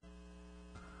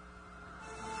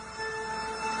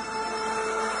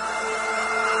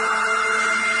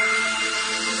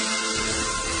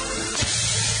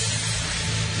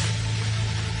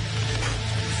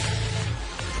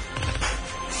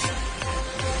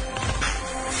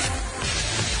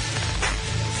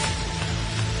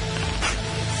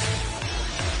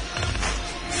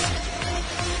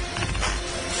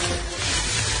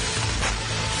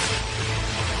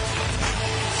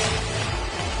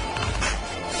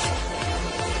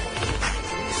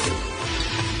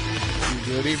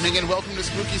Good evening and welcome to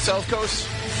Spooky South Coast.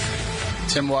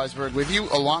 Tim Weisberg with you,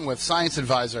 along with science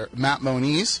advisor Matt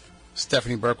Moniz.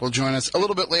 Stephanie Burke will join us a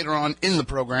little bit later on in the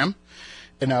program.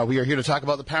 And we are here to talk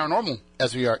about the paranormal,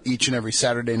 as we are each and every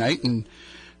Saturday night. And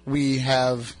we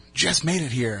have just made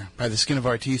it here by the skin of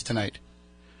our teeth tonight.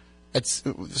 It's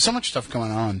so much stuff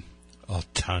going on. A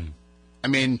ton. I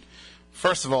mean,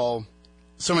 first of all,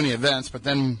 so many events, but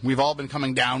then we've all been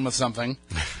coming down with something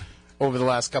over the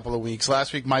last couple of weeks.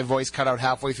 Last week, my voice cut out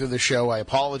halfway through the show. I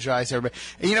apologize to everybody.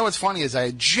 And you know what's funny is I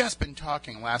had just been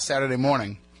talking last Saturday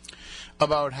morning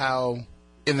about how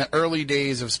in the early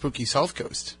days of Spooky South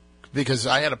Coast, because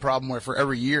I had a problem where for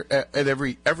every year,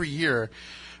 every year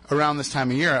around this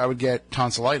time of year, I would get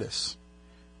tonsillitis.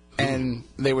 And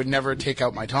they would never take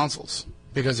out my tonsils.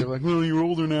 Because they were like, well, you're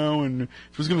older now, and if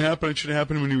it was going to happen, it should have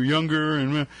happened when you were younger,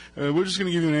 and we're just going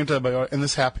to give you an antibiotic. And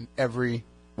this happened every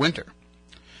winter.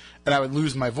 And I would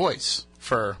lose my voice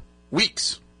for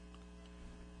weeks.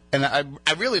 And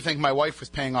I really think my wife was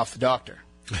paying off the doctor.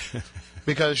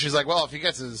 Because she's like, well, if he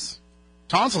gets his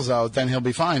tonsils out, then he'll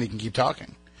be fine. He can keep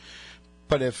talking.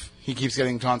 But if he keeps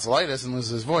getting tonsillitis and loses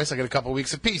his voice, I get a couple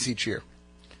weeks of peace each year.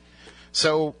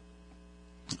 So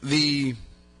the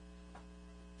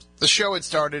show had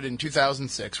started in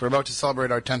 2006. We're about to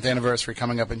celebrate our 10th anniversary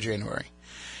coming up in January.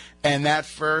 And that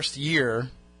first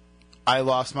year, I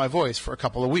lost my voice for a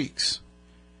couple of weeks.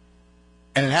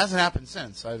 And it hasn't happened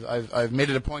since. I've made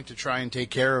it a point to try and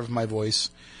take care of my voice.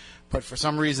 But for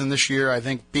some reason this year, I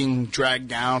think being dragged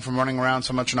down from running around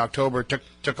so much in October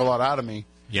took a lot out of me.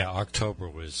 Yeah, October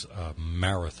was a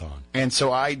marathon. And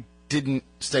so I didn't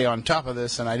stay on top of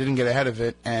this, and I didn't get ahead of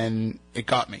it, and it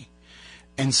got me.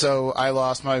 And so I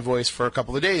lost my voice for a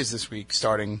couple of days this week,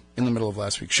 starting in the middle of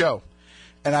last week's show.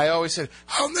 And I always said,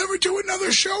 I'll never do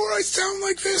another show where I sound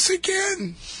like this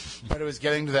again. But it was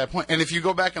getting to that point. And if you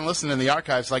go back and listen in the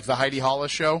archives, like the Heidi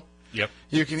Hollis show, yep,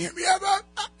 you can hear me.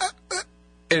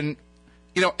 And,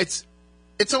 you know,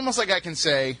 it's almost like I can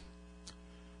say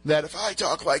that if I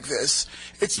talk like this,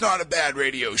 it's not a bad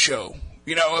radio show.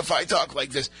 You know, if I talk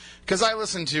like this, because I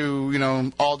listen to, you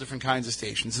know, all different kinds of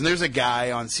stations. And there's a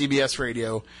guy on CBS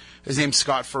Radio, his name's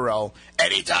Scott Farrell,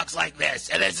 and he talks like this,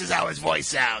 and this is how his voice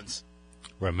sounds.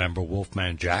 Remember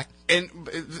Wolfman Jack? And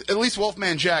at least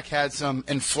Wolfman Jack had some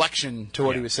inflection to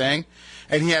what he was saying,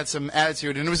 and he had some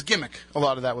attitude, and it was gimmick, a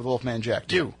lot of that with Wolfman Jack,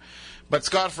 too. Yeah. But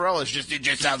Scott Farrell it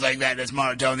just sounds like that, it's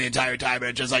monotone the entire time, and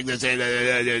it's just like this.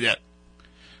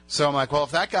 So I'm like, well,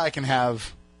 if that guy can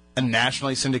have a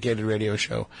nationally syndicated radio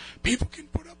show, people can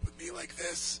put up with me like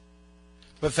this.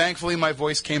 But thankfully, my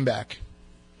voice came back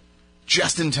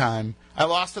just in time. I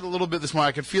lost it a little bit this morning.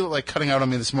 I could feel it like cutting out on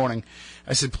me this morning.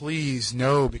 I said, please,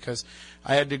 no, because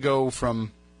I had to go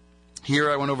from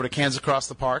here. I went over to Kansas Across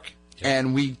the Park,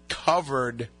 and we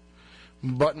covered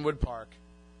Buttonwood Park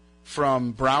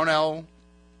from Brownell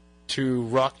to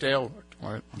Rockdale,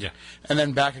 and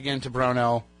then back again to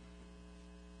Brownell.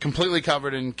 Completely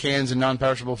covered in cans and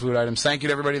non-perishable food items. Thank you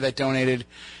to everybody that donated.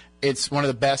 It's one of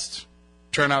the best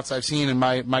turnouts I've seen in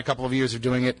my couple of years of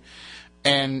doing it.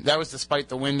 And that was despite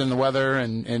the wind and the weather.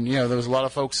 And you know, there was a lot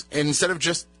of folks. And instead of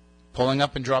just pulling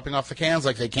up and dropping off the cans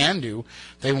like they can do,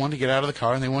 they wanted to get out of the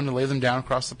car and they wanted to lay them down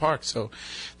across the park. So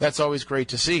that's always great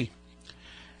to see.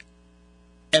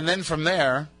 And then from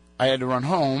there, I had to run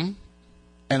home.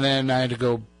 And then I had to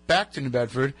go back to New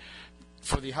Bedford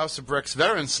for the House of Bricks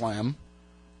Veteran Slam,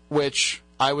 which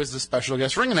I was the special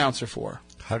guest ring announcer for.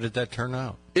 How did that turn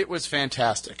out? It was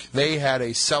fantastic. They had a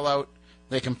sellout.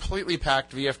 They completely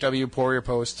packed VFW Poirier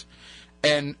Post.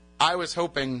 And I was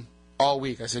hoping all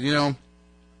week. I said, you know,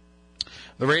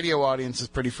 the radio audience is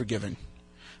pretty forgiving.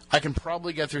 I can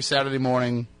probably get through Saturday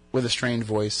morning with a strained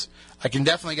voice. I can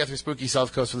definitely get through Spooky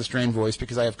South Coast with a strained voice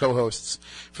because I have co-hosts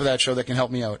for that show that can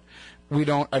help me out. I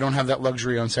don't have that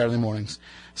luxury on Saturday mornings.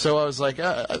 So I was like,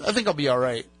 I think I'll be all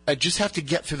right. I just have to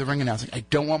get through the ring announcing. I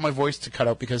don't want my voice to cut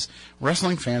out because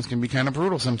wrestling fans can be kind of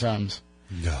brutal sometimes.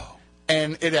 No.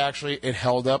 And it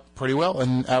held up pretty well.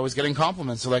 And I was getting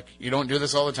compliments. They're like, you don't do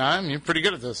this all the time? You're pretty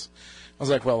good at this. I was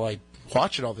like, well, I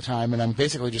watch it all the time, and I'm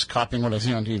basically just copying what I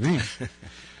see on TV.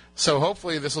 So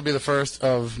hopefully this will be the first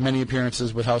of many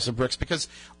appearances with House of Bricks because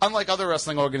unlike other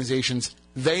wrestling organizations,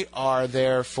 they are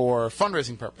there for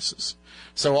fundraising purposes.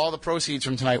 So all the proceeds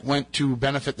from tonight went to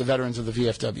benefit the veterans of the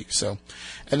VFW. So,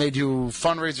 and they do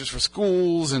fundraisers for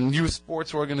schools and youth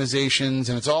sports organizations,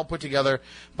 and it's all put together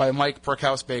by Mike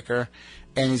Perkhouse Baker,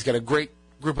 and he's got a great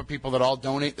group of people that all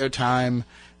donate their time.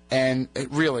 And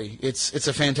it's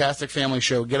a fantastic family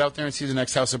show. Get out there and see the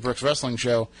next House of Bricks wrestling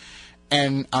show.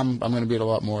 And I'm going to be at a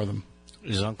lot more of them.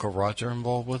 Is Uncle Roger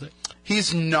involved with it?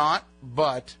 He's not,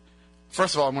 but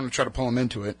first of all, I'm going to try to pull him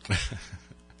into it.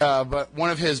 but one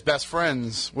of his best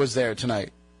friends was there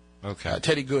tonight, Okay.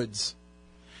 Teddy Goods.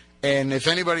 And if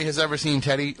anybody has ever seen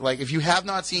Teddy, like if you have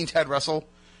not seen Ted wrestle,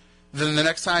 then the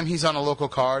next time he's on a local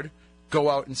card, go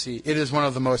out and see. It is one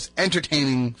of the most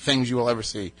entertaining things you will ever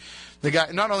see. The guy,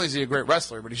 not only is he a great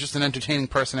wrestler, but he's just an entertaining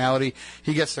personality.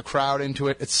 He gets the crowd into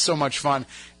it. It's so much fun.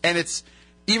 And it's,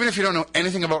 even if you don't know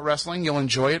anything about wrestling, you'll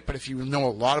enjoy it. But if you know a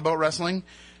lot about wrestling,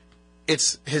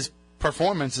 it's, his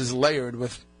performance is layered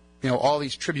with, all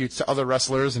these tributes to other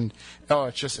wrestlers. And,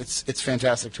 it's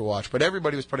fantastic to watch. But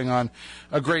everybody was putting on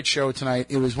a great show tonight.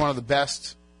 It was one of the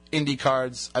best indie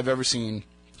cards I've ever seen.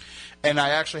 And I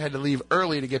actually had to leave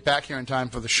early to get back here in time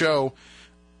for the show.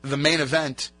 The main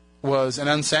event was an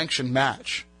unsanctioned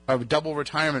match, a double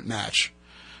retirement match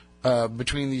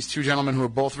between these two gentlemen who are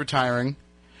both retiring.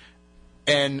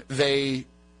 And they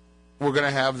were going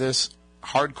to have this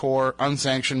hardcore,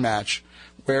 unsanctioned match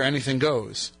where anything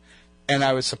goes. And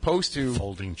I was supposed to...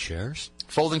 Folding chairs?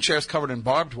 Folding chairs covered in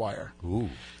barbed wire. Ooh.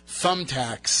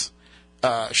 Thumbtacks,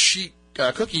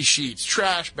 cookie sheets,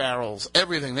 trash barrels,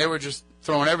 everything. They were just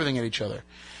throwing everything at each other.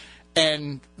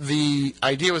 And the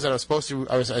idea was that I was supposed to,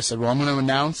 I said, well, I'm going to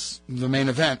announce the main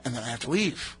event, and then I have to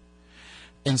leave.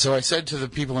 And so I said to the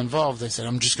people involved, they said,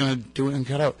 I'm just going to do it and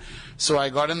cut out. So I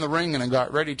got in the ring, and I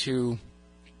got ready to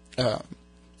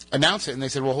announce it. And they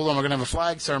said, well, hold on, we're going to have a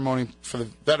flag ceremony for the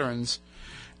veterans.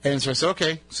 And so I said,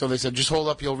 okay. So they said, just hold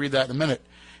up, you'll read that in a minute.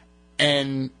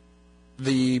 And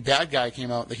the bad guy came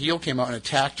out, the heel came out and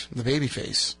attacked the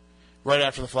babyface right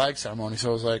after the flag ceremony. So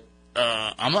I was like,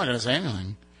 I'm not going to say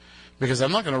anything because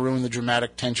I'm not going to ruin the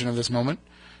dramatic tension of this moment.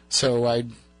 So I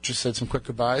just said some quick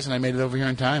goodbyes, and I made it over here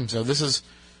in time. So this is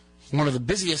one of the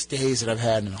busiest days that I've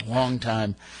had in a long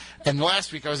time. And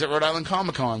last week I was at Rhode Island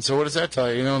Comic Con. So what does that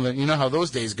tell you? You know how those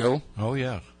days go. Oh,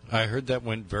 yeah. I heard that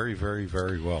went very, very,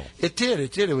 very well. It did.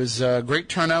 It was a great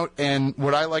turnout. And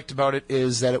what I liked about it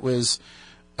is that it was,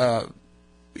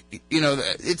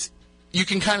 it's... You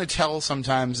can kind of tell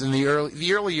sometimes in the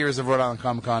early years of Rhode Island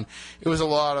Comic Con, it was a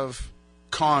lot of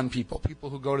con people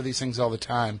who go to these things all the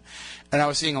time. And I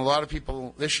was seeing a lot of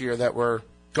people this year that were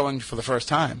going for the first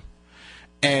time.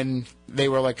 And they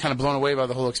were like kind of blown away by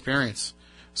the whole experience.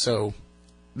 So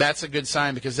that's a good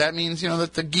sign because that means,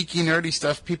 that the geeky, nerdy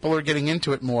stuff, people are getting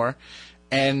into it more.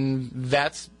 And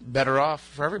that's better off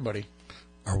for everybody.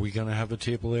 Are we going to have a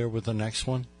table there with the next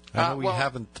one? I know we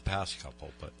haven't the past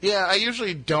couple, but... Yeah, I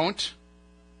usually don't.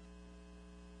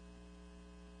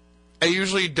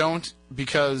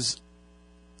 Because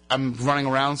I'm running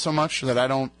around so much that I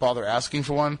don't bother asking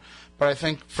for one. But I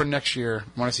think for next year,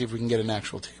 I want to see if we can get an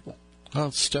actual table.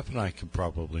 Well, Steph and I could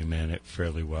probably man it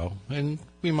fairly well, and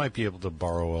we might be able to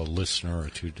borrow a listener or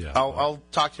two down. I'll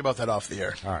talk to you about that off the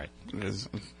air. All right. It's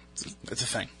a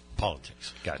thing.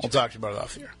 Politics. Gotcha. I'll talk to you about it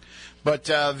off the air. But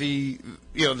the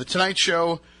Tonight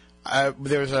Show,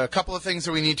 there's a couple of things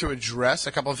that we need to address,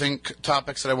 a couple of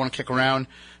topics that I want to kick around.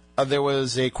 There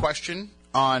was a question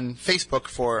on Facebook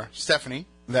for Stephanie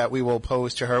that we will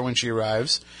pose to her when she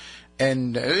arrives.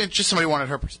 And just somebody wanted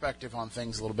her perspective on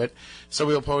things a little bit. So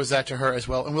we'll pose that to her as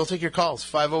well. And we'll take your calls.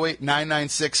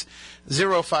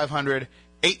 508-996-0500,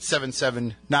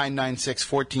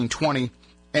 877-996-1420.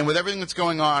 And with everything that's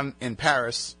going on in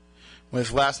Paris,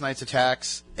 with last night's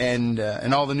attacks and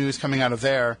all the news coming out of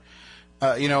there,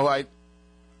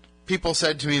 people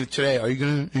said to me today, are you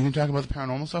going to talk about the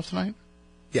paranormal stuff tonight?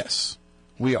 Yes,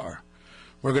 we are.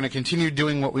 We're going to continue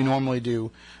doing what we normally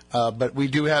do, but we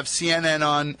do have CNN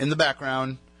on in the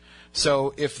background.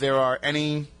 So if there are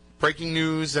any breaking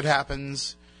news that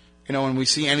happens, when we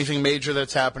see anything major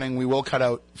that's happening, we will cut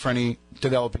out for any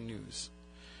developing news.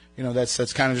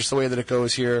 That's kind of just the way that it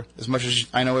goes here. As much as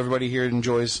I know everybody here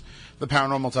enjoys the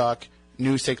paranormal talk,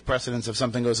 news takes precedence if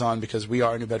something goes on because we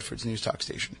are New Bedford's news talk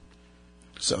station.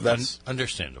 So that's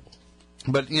understandable.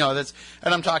 But, and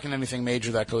I'm talking anything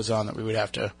major that goes on that we would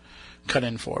have to cut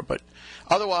in for. But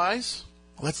otherwise,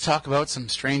 let's talk about some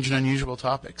strange and unusual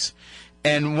topics.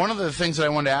 And one of the things that I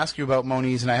wanted to ask you about,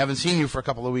 Moniz, and I haven't seen you for a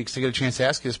couple of weeks to get a chance to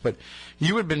ask you this, but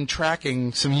you had been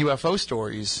tracking some UFO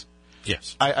stories.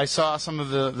 Yes. I saw some of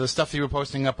the stuff that you were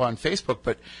posting up on Facebook,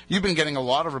 but you've been getting a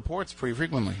lot of reports pretty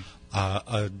frequently.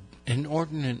 An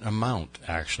inordinate amount,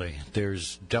 actually.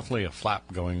 There's definitely a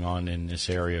flap going on in this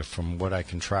area from what I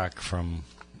can track from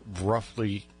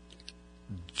roughly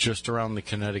just around the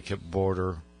Connecticut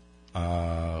border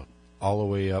all the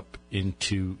way up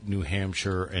into New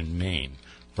Hampshire and Maine,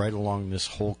 right along this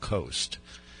whole coast.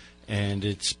 And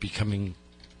it's becoming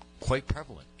quite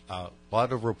prevalent. A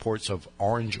lot of reports of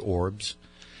orange orbs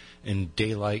and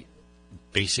daylight,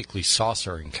 basically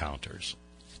saucer encounters.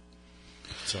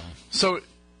 So,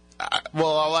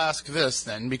 I'll ask this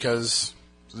then, because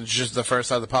it's just the first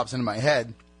thought that pops into my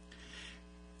head.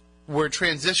 We're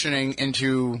transitioning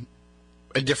into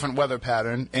a different weather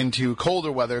pattern, into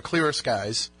colder weather, clearer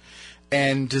skies.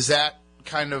 And does that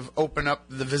kind of open up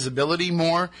the visibility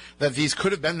more, that these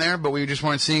could have been there, but we just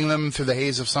weren't seeing them through the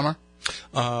haze of summer?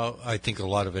 I think a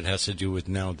lot of it has to do with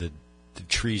now that the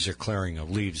trees are clearing of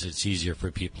leaves. It's easier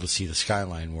for people to see the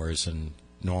skyline, whereas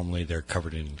normally they're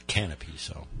covered in canopy.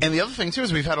 So, and the other thing too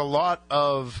is we've had a lot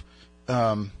of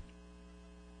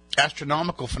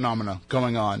astronomical phenomena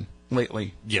going on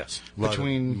lately. Yes,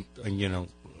 between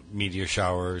meteor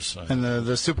showers and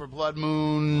the super blood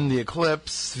moon, the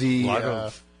eclipse, the lot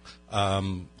of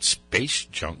space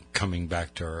junk coming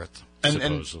back to Earth.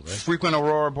 And frequent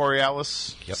aurora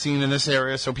borealis seen in this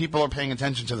area, so people are paying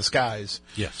attention to the skies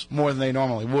more than they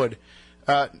normally would.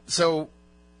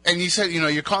 And you said,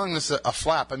 you're calling this a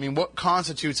flap. I mean, what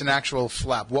constitutes an actual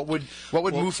flap? What would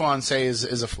MUFON say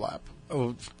is a flap?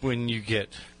 When you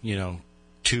get,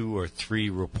 2 or 3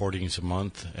 reportings a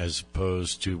month, as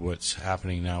opposed to what's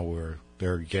happening now where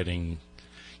they're getting,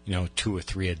 2 or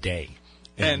 3 a day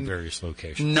in various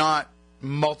locations. Not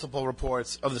multiple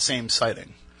reports of the same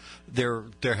sighting. There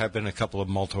have been a couple of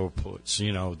multiple reports,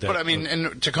 But I mean,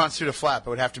 and to constitute a flap, it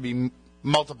would have to be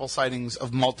multiple sightings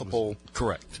of multiple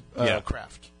correct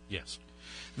craft. Yes.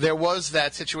 There was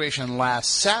that situation last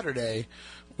Saturday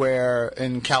where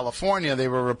in California they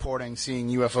were reporting seeing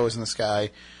UFOs in the sky.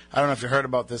 I don't know if you heard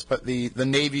about this, but the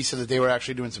Navy said that they were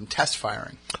actually doing some test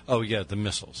firing. Oh, yeah, the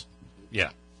missiles. Yeah.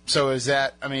 So is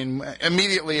that,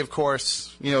 immediately, of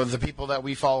course, the people that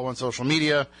we follow on social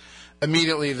media,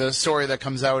 immediately the story that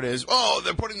comes out is, oh,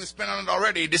 they're putting the spin on it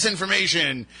already,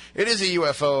 disinformation, it is a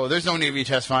UFO, there's no Navy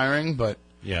test firing, but...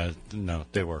 Yeah, no,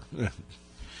 they were.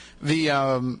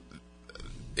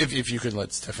 If you could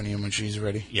let Stephanie in when she's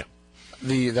ready. Yeah.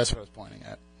 That's what I was pointing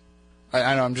at.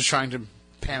 I know, I'm just trying to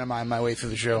pantomime my way through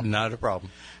the show. Not a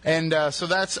problem. And so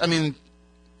that's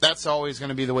always going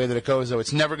to be the way that it goes, though.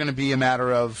 It's never going to be a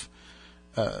matter of...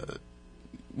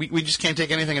 We just can't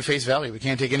take anything at face value. We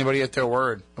can't take anybody at their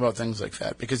word about things like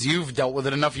that, because you've dealt with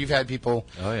it enough. You've had people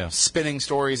spinning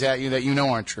stories at you that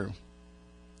aren't true.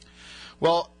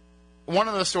 Well, one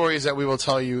of the stories that we will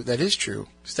tell you that is true,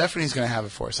 Stephanie's going to have it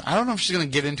for us. I don't know if she's going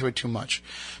to get into it too much,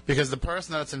 because the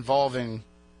person that it's involving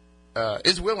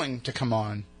is willing to come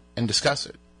on and discuss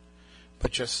it,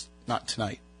 but just not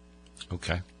tonight.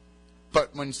 Okay.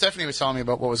 But when Stephanie was telling me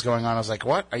about what was going on, I was like,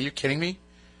 what? Are you kidding me?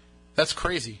 That's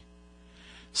crazy.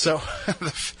 So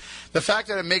the fact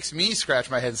that it makes me scratch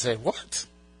my head and say, what?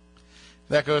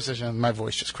 That goes to my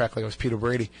voice just cracked like it was Peter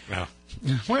Brady. Yeah.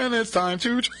 When it's time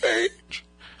to change.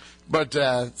 But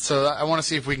so I want to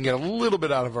see if we can get a little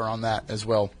bit out of her on that as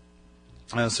well.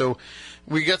 So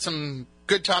we got some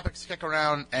good topics to kick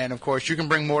around, and of course you can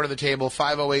bring more to the table.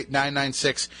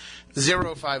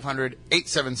 508-996-0500,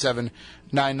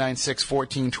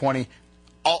 877-996-1420.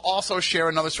 I'll also share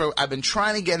another story. I've been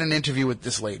trying to get an interview with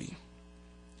this lady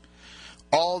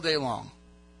all day long.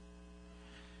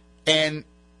 And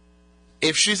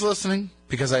if she's listening,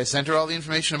 because I sent her all the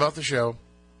information about the show,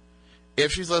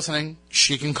 if she's listening,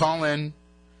 she can call in,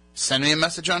 send me a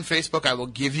message on Facebook. I will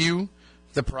give you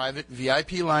the private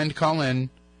VIP line to call in.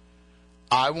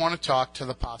 I want to talk to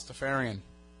the Pastafarian.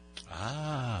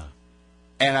 Ah.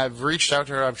 And I've reached out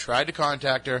to her. I've tried to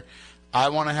contact her. I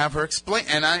want to have her explain.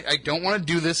 And I don't want to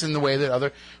do this in the way that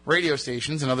other radio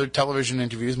stations and other television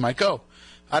interviews might go.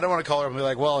 I don't want to call her and be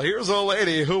like, well, here's a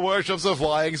lady who worships a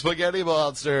flying spaghetti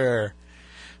monster.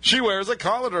 She wears a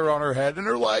colander on her head in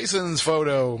her license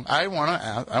photo. I want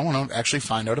to actually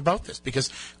find out about this,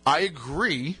 because I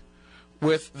agree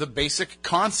with the basic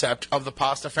concept of the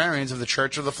Pastafarians of the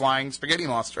Church of the Flying Spaghetti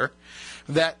Monster,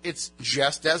 that it's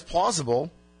just as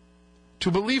plausible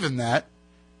to believe in that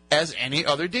as any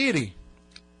other deity.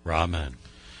 Ramen.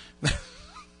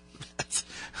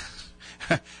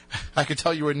 I could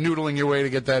tell you were noodling your way to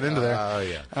get that into there. Oh,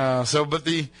 yeah. But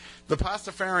the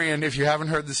Pastafarian, if you haven't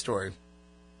heard the story,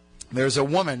 there's a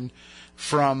woman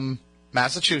from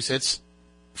Massachusetts.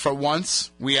 For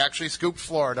once, we actually scooped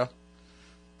Florida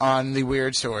on the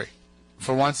weird story.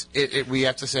 For once, we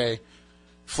have to say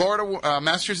Florida,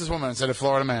 Massachusetts woman instead of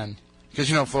Florida man. Because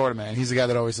Florida man, he's the guy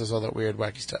that always does all that weird,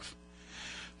 wacky stuff.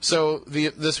 So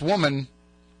this woman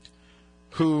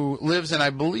who lives in, I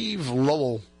believe,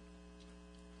 Lowell,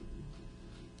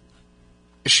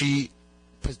 she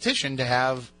petitioned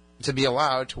to be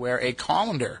allowed to wear a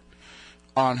colander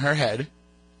on her head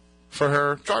for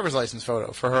her driver's license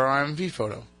photo, for her RMV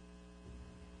photo.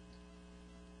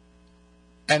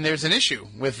 And there's an issue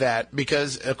with that,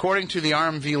 because according to the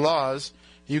RMV laws,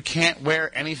 you can't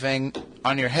wear anything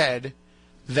on your head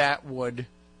that would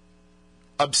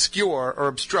obscure or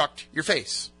obstruct your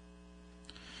face.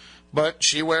 But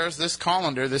she wears this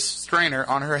colander, this strainer,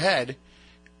 on her head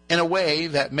in a way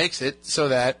that makes it so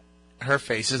that her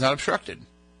face is not obstructed.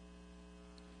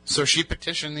 So she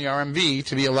petitioned the RMV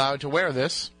to be allowed to wear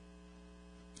this,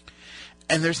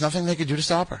 and there's nothing they could do to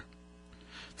stop her.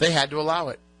 They had to allow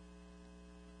it.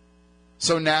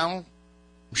 So now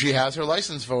she has her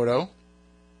license photo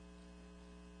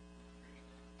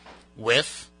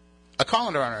with a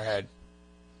colander on her head.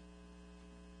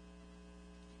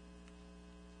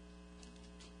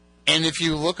 And if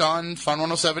you look on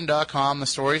fun107.com, the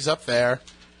story's up there,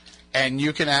 and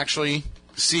you can actually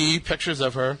see pictures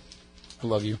of her. I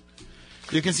love you.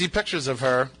 You can see pictures of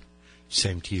her.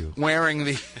 Same to you. Wearing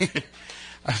the...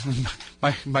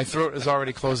 my throat is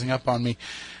already closing up on me.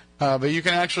 But you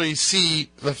can actually see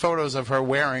the photos of her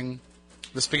wearing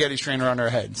the spaghetti strainer on her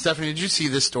head. Stephanie, did you see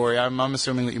this story? I'm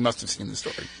assuming that you must have seen this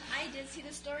story. I did see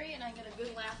the story, and I got a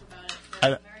good laugh about it for a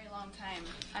very long time.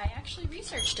 I actually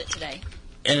researched it today.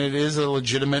 And it is a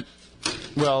legitimate,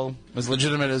 well, as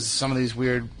legitimate as some of these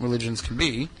weird religions can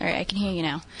be. All right, I can hear you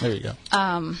now. There you go.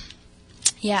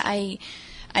 Yeah,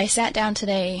 I sat down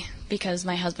today because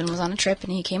my husband was on a trip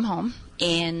and he came home,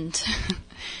 and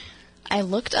I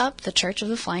looked up the Church of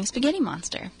the Flying Spaghetti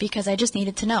Monster because I just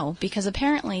needed to know, because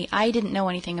apparently I didn't know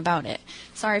anything about it.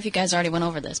 Sorry if you guys already went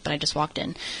over this, but I just walked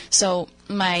in. So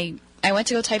I went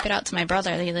to go type it out to my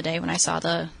brother the other day when I saw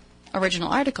the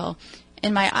original article,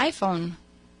 and my iPhone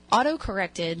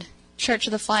auto-corrected Church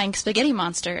of the Flying Spaghetti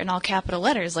Monster in all capital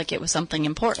letters like it was something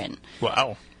important.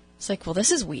 Wow. It's like, well, this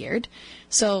is weird.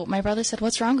 So my brother said,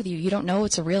 what's wrong with you? You don't know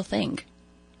it's a real thing.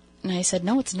 And I said,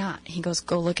 no, it's not. He goes,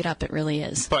 go look it up. It really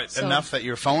is. But enough that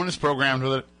your phone is programmed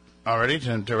with it already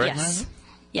to recognize it?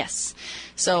 Yes.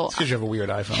 So It's because you have a weird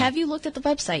iPhone. Have you looked at the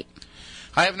website?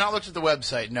 I have not looked at the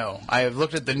website, no. I have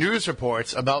looked at the news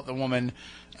reports about the woman,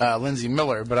 Lindsay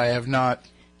Miller, but I have not...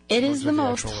 It is the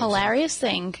most hilarious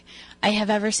thing I have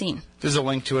ever seen. There's a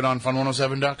link to it on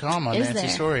fun107.com on Is Nancy's there?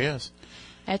 Story, yes.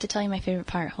 I have to tell you my favorite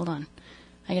part. Hold on.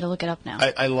 I got to look it up now.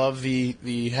 I love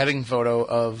the heading photo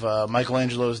of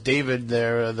Michelangelo's David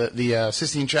there, the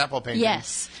Sistine Chapel painting.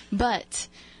 Yes, but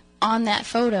on that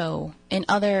photo and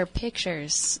other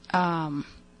pictures,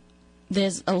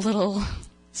 there's a little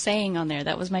saying on there.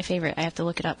 That was my favorite. I have to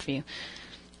look it up for you.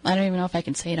 I don't even know if I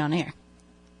can say it on air.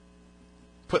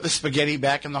 Put the spaghetti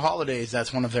back in the holidays.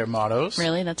 That's one of their mottos.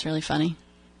 Really? That's really funny.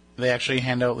 They actually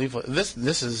hand out leaflets.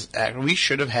 This is... We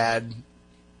should have had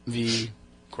the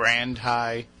Grand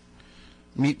High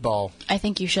Meatball I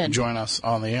think you should join us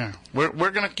on the air. We're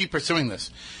going to keep pursuing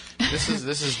this. This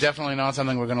is definitely not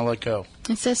something we're going to let go.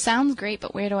 It says, sounds great,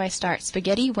 but where do I start?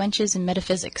 Spaghetti, Wenches, and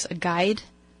Metaphysics, a guide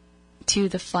to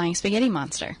the Flying Spaghetti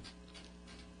Monster.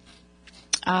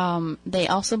 They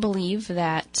also believe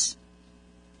that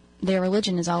their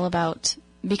religion is all about,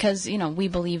 because, you know, we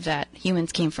believe that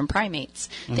humans came from primates.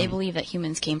 Mm-hmm. They believe that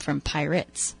humans came from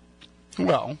pirates.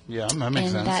 Well, yeah, that makes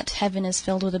sense. And that heaven is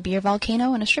filled with a beer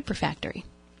volcano and a stripper factory.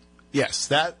 Yes,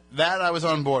 that I was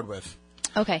on board with.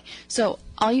 Okay, so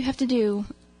all you have to do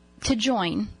to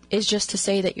join is just to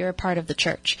say that you're a part of the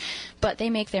church. But they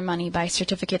make their money by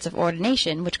certificates of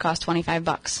ordination, which cost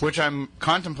 $25. Which I'm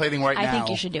contemplating right now. I think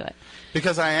you should do it.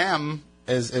 Because I am,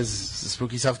 as the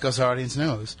Spooky South Coast audience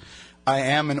knows, I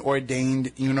am an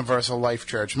ordained Universal Life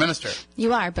Church minister.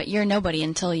 You are, but you're nobody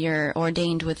until you're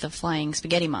ordained with the Flying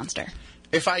Spaghetti Monster.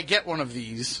 If I get one of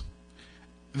these,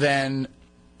 then,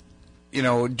 you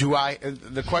know,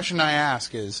 the question I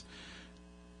ask is,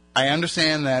 I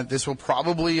understand that this will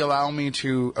probably allow me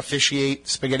to officiate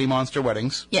Spaghetti Monster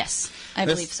weddings. Yes, I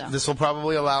believe so. This will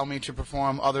probably allow me to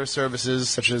perform other services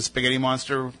such as Spaghetti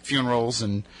Monster funerals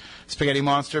and Spaghetti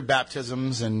Monster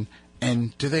baptisms, and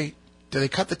do they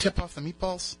cut the tip off the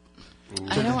meatballs?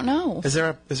 I don't know. Is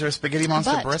there a Spaghetti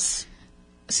Monster But, bris?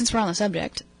 Since we're on the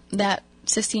subject, that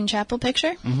Sistine Chapel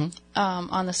picture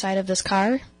on the side of this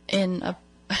car in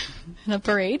a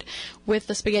parade with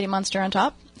the Spaghetti Monster on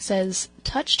top says,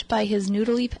 touched by his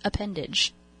noodly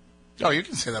appendage. Oh, you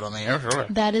can say that on the air, sure.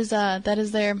 That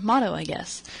is their motto, I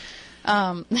guess.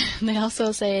 They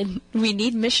also say, we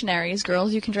need missionaries.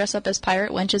 Girls, you can dress up as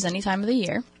pirate wenches any time of the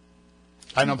year.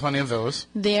 I know plenty of those.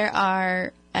 There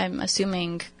are, I'm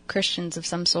assuming, Christians of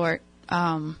some sort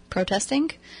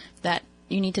protesting that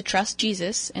you need to trust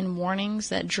Jesus, and warnings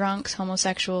that drunks,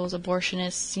 homosexuals,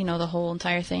 abortionists, you know, the whole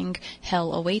entire thing,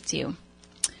 hell awaits you.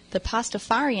 The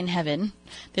Pastafarian heaven,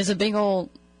 there's a big old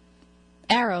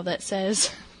arrow that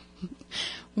says,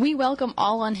 we welcome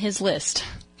all on his list.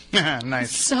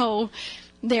 Nice. So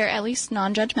they're at least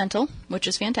non-judgmental, which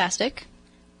is fantastic.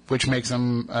 Which makes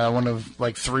them one of,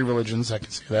 like, 3 religions, I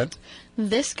can see that.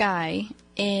 This guy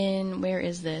where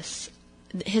is this?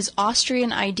 His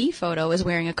Austrian ID photo is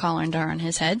wearing a collar and on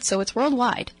his head, so it's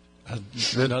worldwide.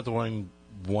 Another one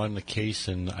won a case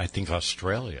in, I think,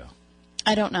 Australia.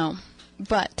 I don't know,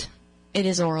 but it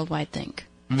is a worldwide thing.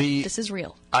 This is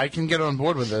real. I can get on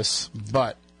board with this,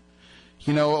 but,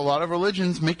 a lot of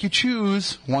religions make you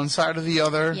choose one side or the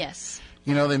other. Yes.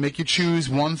 They make you choose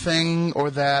one thing or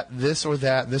that, this or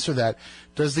that, this or that.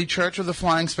 Does the Church of the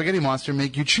Flying Spaghetti Monster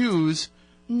make you choose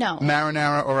No.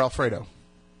 marinara or Alfredo?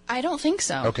 I don't think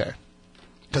so. Okay.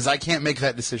 Because I can't make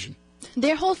that decision.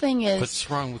 Their whole thing is... What's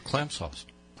wrong with clam sauce?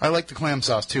 I like the clam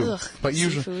sauce too, Ugh, but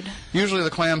seafood. usually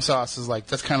the clam sauce is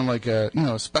that's kind of like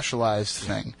a specialized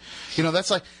thing.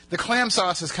 That's like the clam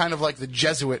sauce is kind of like the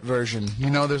Jesuit version.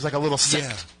 There's like a little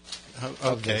sect. Yeah. Of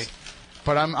Okay. this.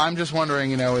 But I'm just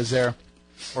wondering, is there?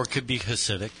 Or it could be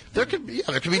Hasidic. There could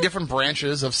be different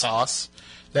branches of sauce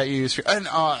that you use, and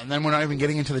then we're not even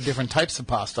getting into the different types of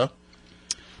pasta,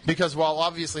 because while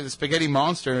obviously the spaghetti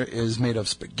monster is made of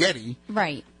spaghetti,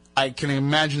 Right. I can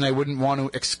imagine they wouldn't want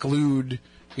to exclude,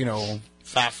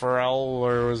 farfalle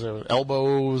or was it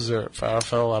elbows or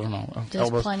falafel? I don't know. There's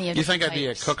elbows. plenty of You think I'd be a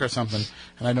types. cook or something,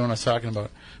 and I know what I was talking about.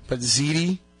 But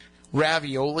ziti,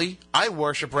 ravioli, I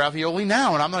worship ravioli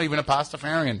now, and I'm not even a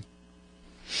pastafarian.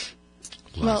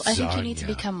 Well, I think you need to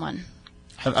Lasagna. become one.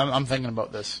 I'm thinking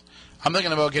about this. I'm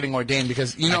thinking about getting ordained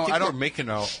because I think I we're don't. making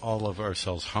all of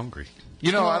ourselves hungry.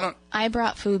 I don't. I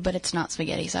brought food, but it's not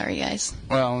spaghetti. Sorry, guys.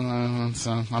 Well, I'm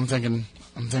thinking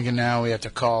now we have to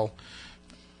call.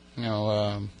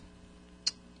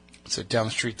 What's it down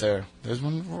the street there? There's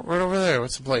one right over there.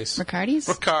 What's the place? Riccardi's?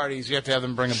 Riccardi's. You have to have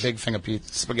them bring a big thing of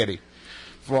spaghetti.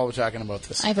 While we're talking about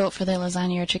this, I vote for the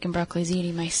lasagna or chicken broccoli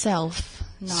ziti myself,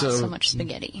 not so much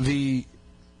spaghetti.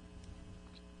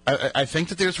 I think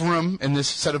that there's room in this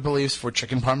set of beliefs for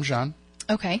chicken parmesan.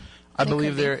 Okay. I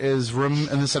believe there is room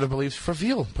in the set of beliefs for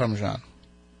veal parmesan.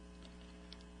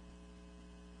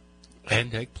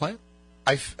 And eggplant?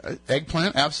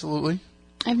 Eggplant, absolutely.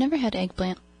 I've never had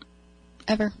eggplant.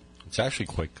 Ever. It's actually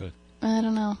quite good. I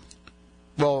don't know.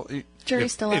 Well,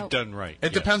 Jury's still If out. done right. it yeah.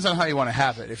 depends on how you want to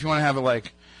have it. If you want to have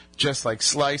it just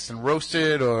sliced and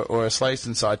roasted, or sliced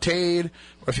and sautéed,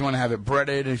 or if you want to have it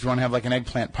breaded, if you want to have an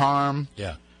eggplant parm,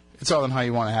 Yeah. it's all on how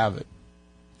you want to have it.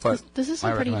 But This is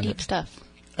some I pretty recommend deep it. stuff.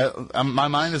 My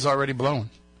mind is already blown.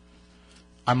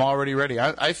 I'm already ready.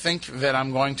 I think that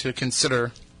I'm going to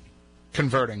consider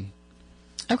converting.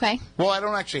 Okay. Well, I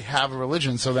don't actually have a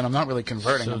religion, so then I'm not really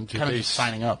converting. So I'm do kind of they just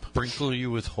signing up. Sprinkle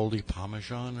you with holy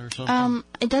parmesan or something?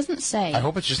 It doesn't say. I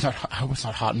hope it's just not. I hope it's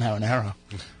not hot marinara.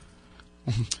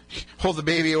 Hold the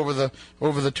baby over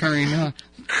the tureen.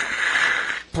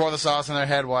 Pour the sauce in their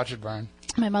head. Watch it burn.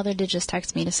 My mother did just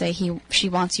text me to say she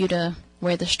wants you to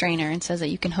wear the strainer and says that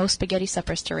you can host spaghetti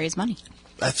suppers to raise money.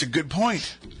 That's a good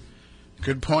point.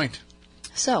 Good point.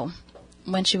 So,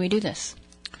 when should we do this?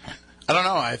 I don't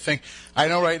know. I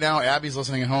know right now Abby's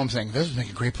listening at home saying, this would make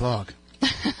a great blog.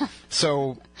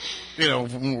 So,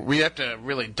 we have to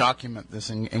really document this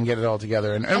and get it all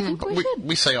together. And think we should.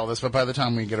 we say all this, but by the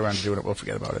time we get around to doing it, we'll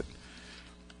forget about it.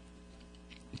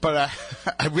 But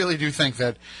I really do think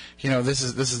that, this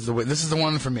is the way, this is the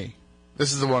one for me.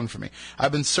 This is the one for me.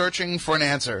 I've been searching for an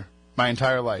answer my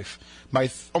entire life. My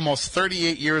almost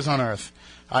 38 years on Earth,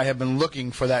 I have been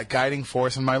looking for that guiding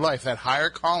force in my life, that higher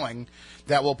calling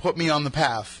that will put me on the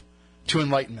path to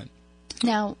enlightenment.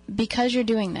 Now, because you're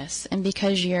doing this, and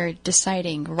because you're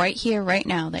deciding right here, right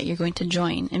now, that you're going to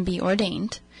join and be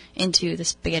ordained into the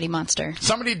Spaghetti Monster.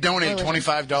 Somebody donate Religion.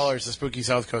 $25 to Spooky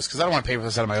South Coast, because I don't want to pay for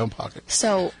this out of my own pocket.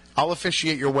 So, I'll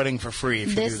officiate your wedding for free if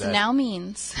you do this that. now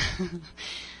means...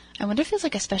 I wonder if there's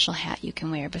a special hat you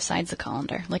can wear besides the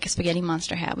colander, like a Spaghetti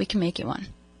Monster hat. We can make you one.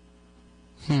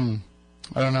 I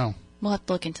don't know. We'll have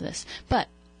to look into this. But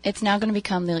it's now going to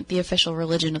become the official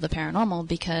religion of the paranormal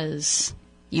because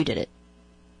you did it.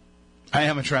 I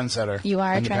am a trendsetter. You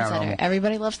are a in the trendsetter. paranormal.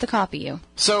 Everybody loves to copy you.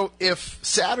 So if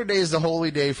Saturday is the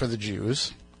holy day for the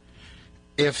Jews,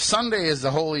 if Sunday is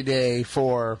the holy day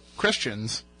for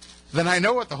Christians, then I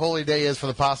know what the holy day is for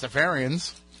the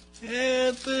Pastafarians.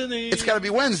 Anthony! It's got to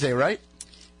be Wednesday, right?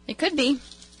 It could be.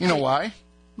 You know why?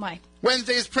 Why?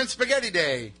 Wednesday is Prince Spaghetti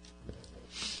Day.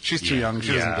 She's too young.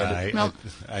 She doesn't get it. Nope.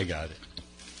 I got it.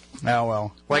 Oh,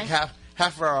 well. Like Mine-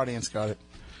 half of our audience got it.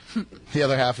 The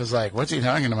other half is like, what's he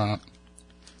talking about?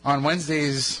 On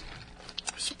Wednesdays,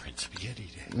 It's Prince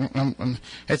Spaghetti Day.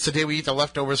 it's the day we eat the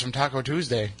leftovers from Taco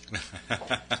Tuesday.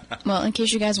 Well, in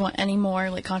case you guys want any more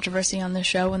controversy on this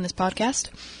show and this podcast,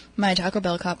 my Taco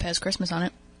Bell cup has Christmas on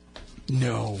it.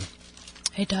 No.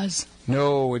 It does.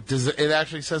 No, it does. It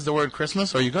actually says the word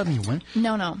Christmas. Oh, you got me.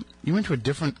 No. You went to a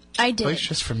different I did. place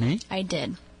just for me? I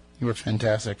did. You were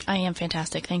fantastic. I am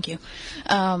fantastic, thank you.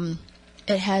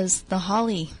 It has the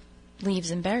holly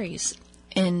leaves and berries,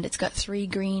 and it's got 3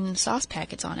 green sauce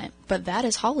packets on it. But that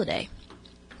is holiday.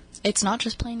 It's not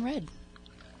just plain red.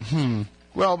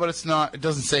 Well, but it's not. It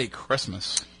doesn't say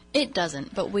Christmas. It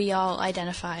doesn't, but we all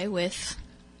identify with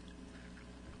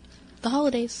the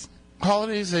holidays.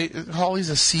 Holly's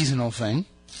a seasonal thing.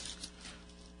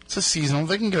 It's a seasonal.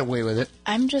 They can get away with it.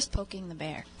 I'm just poking the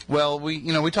bear. Well,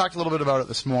 we talked a little bit about it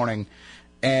this morning,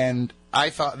 and I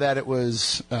thought that it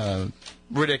was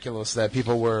ridiculous that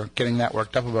people were getting that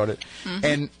worked up about it.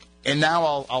 And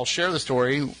now I'll share the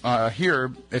story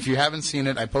here. If you haven't seen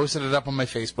it, I posted it up on my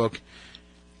Facebook.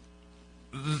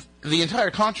 The entire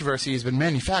controversy has been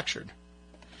manufactured.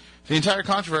 The entire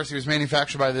controversy was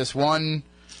manufactured by this one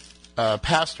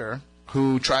pastor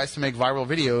who tries to make viral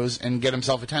videos and get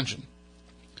himself attention.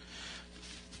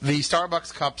 The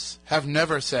Starbucks cups have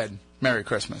never said Merry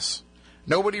Christmas.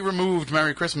 Nobody removed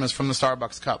Merry Christmas from the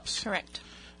Starbucks cups. Correct.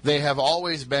 They have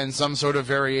always been some sort of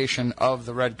variation of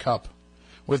the red cup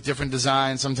with different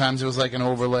designs. Sometimes it was like an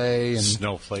overlay and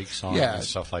snowflakes on it and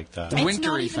stuff like that. It's Wintry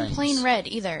not even things. plain red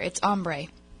either. It's ombre.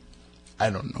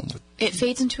 I don't know. It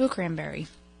fades into a cranberry.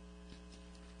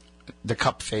 The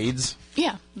cup fades.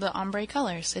 Yeah, the ombre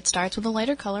colors. It starts with a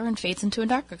lighter color and fades into a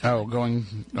darker color. Oh,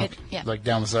 going okay, yeah. like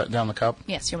down the cup.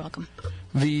 Yes, you're welcome.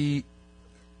 That's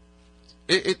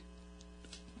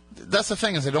the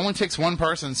thing, is it only takes one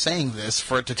person saying this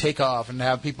for it to take off and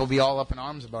have people be all up in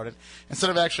arms about it instead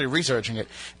of actually researching it.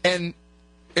 And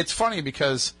it's funny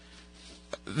because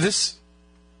this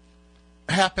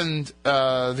happened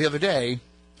the other day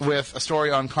with a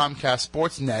story on Comcast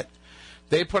Sportsnet.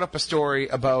 They put up a story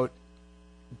about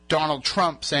Donald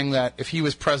Trump saying that if he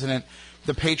was president,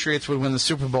 the Patriots would win the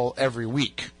Super Bowl every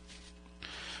week.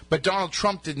 But Donald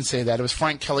Trump didn't say that. It was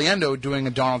Frank Caliendo doing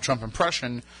a Donald Trump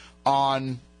impression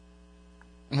on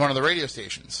one of the radio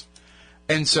stations.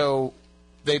 And so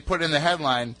they put in the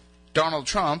headline, Donald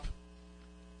Trump,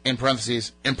 in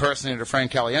parentheses, impersonator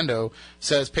Frank Caliendo,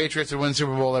 says Patriots would win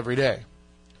Super Bowl every day.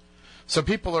 So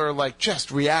people are like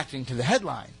just reacting to the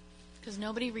headline. Because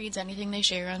nobody reads anything they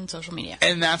share on social media.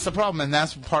 And that's the problem. And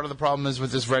that's part of the problem is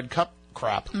with this red cup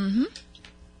crap. Mm-hmm.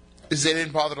 Is they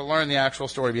didn't bother to learn the actual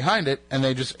story behind it, and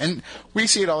and we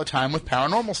see it all the time with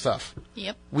paranormal stuff.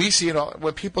 Yep. We see it all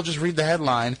where people just read the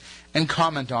headline and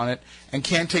comment on it and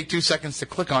can't take 2 seconds to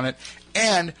click on it.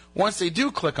 And once they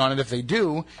do click on it, if they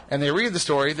do, and they read the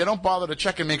story, they don't bother to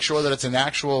check and make sure that it's an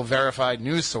actual verified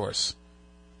news source.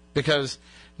 Because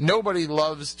nobody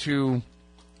loves to,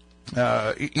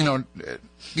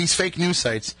 these fake news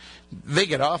sites, they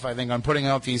get off, I think, on putting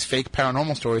out these fake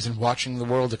paranormal stories and watching the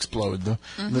world explode,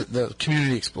 the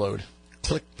community explode.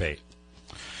 Clickbait.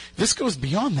 This goes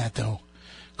beyond that, though.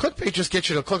 Clickbait just gets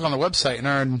you to click on the website and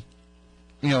earn,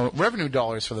 revenue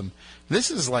dollars for them.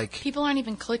 This is like people aren't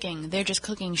even clicking; they're just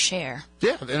clicking share.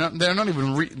 Yeah, they're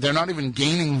not even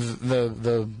gaining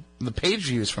the page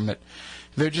views from it.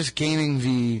 They're just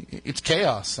gaining it's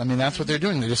chaos. I mean, that's what they're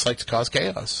doing. They just like to cause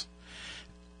chaos.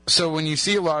 So when you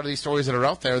see a lot of these stories that are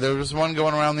out there, there was one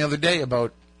going around the other day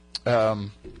about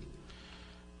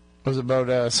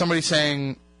somebody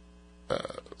saying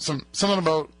something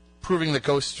about proving that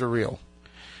ghosts are real,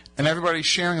 and everybody's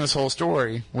sharing this whole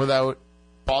story without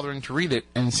bothering to read it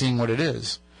and seeing what it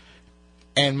is.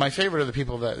 And my favorite are the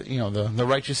people that the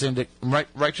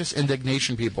righteous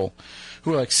indignation people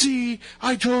who are like, see,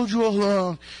 I told you all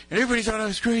along, and everybody thought I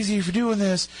was crazy for doing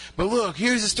this, but look,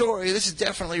 here's the story, this is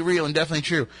definitely real and definitely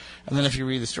true. And then if you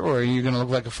read the story, you're going to look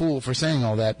like a fool for saying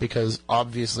all that, because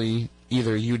obviously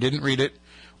either you didn't read it,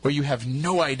 or you have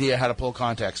no idea how to pull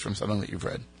context from something that you've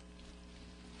read.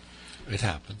 It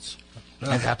happens.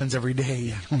 It happens every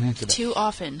day. Too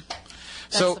often.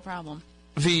 That's the problem.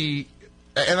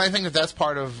 And I think that's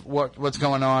part of what's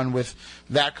going on with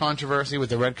that controversy, with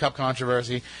the Red Cup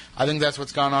controversy. I think that's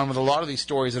what's gone on with a lot of these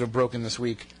stories that have broken this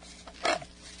week. I'm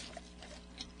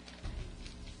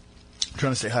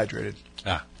trying to stay hydrated.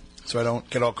 So I don't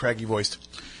get all craggy voiced.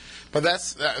 But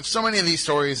that's so many of these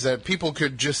stories that people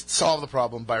could just solve the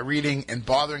problem by reading and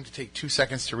bothering to take 2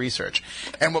 seconds to research.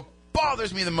 And what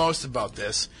bothers me the most about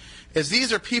this is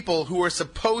these are people who are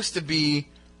supposed to be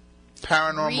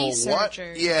paranormal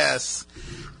researchers. What? Yes.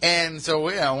 And so,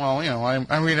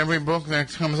 I read every book that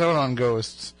comes out on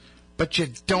ghosts. But you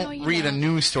don't read a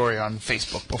news story on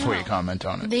Facebook before you comment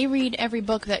on it. They read every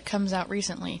book that comes out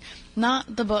recently,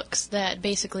 not the books that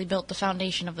basically built the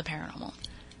foundation of the paranormal.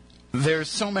 There's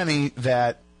so many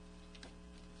that,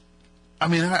 I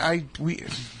mean,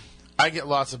 I get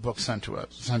lots of books sent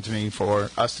to me for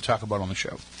us to talk about on the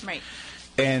show. Right.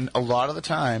 And a lot of the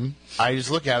time, I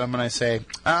just look at them and I say,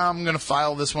 I'm going to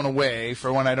file this one away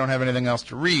for when I don't have anything else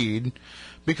to read,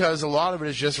 because a lot of it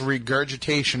is just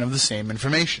regurgitation of the same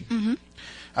information. Mm-hmm.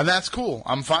 And that's cool.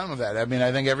 I'm fine with that. I mean,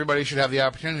 I think everybody should have the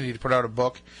opportunity to put out a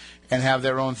book and have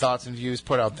their own thoughts and views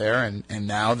put out there, and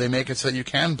now they make it so that you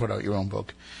can put out your own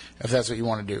book, if that's what you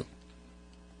want to do.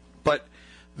 But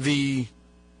what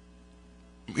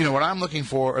I'm looking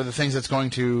for are the things that's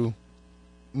going to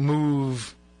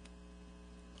move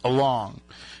along.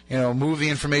 Move the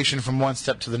information from one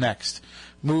step to the next.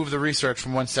 Move the research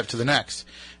from one step to the next.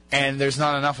 And there's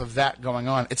not enough of that going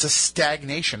on. It's a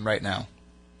stagnation right now.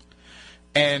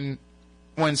 And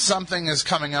when something is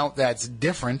coming out that's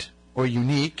different or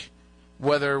unique,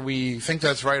 whether we think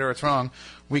that's right or it's wrong,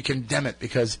 we condemn it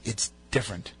because it's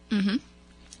different. Mm-hmm.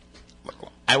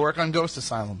 I work on Ghost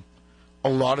Asylum. A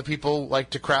lot of people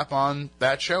like to crap on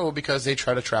that show because they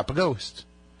try to trap a ghost.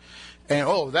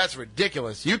 And, that's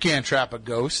ridiculous. You can't trap a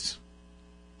ghost.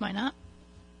 Why not?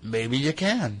 Maybe you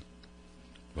can.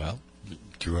 Well,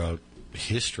 throughout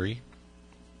history,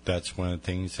 that's one of the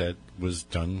things that was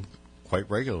done quite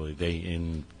regularly.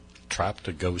 They trapped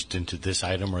a ghost into this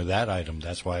item or that item.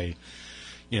 That's why,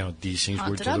 these things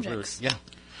Haunted were delivered. objects. Yeah.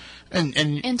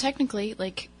 And technically,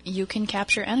 you can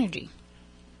capture energy.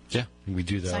 Yeah, we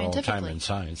do that all the time in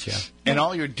science, yeah. And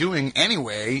all you're doing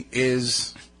anyway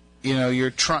is,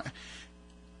 you're trying...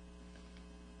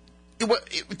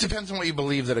 It depends on what you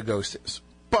believe that a ghost is.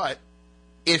 But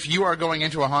if you are going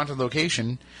into a haunted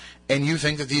location and you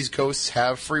think that these ghosts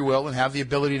have free will and have the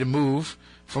ability to move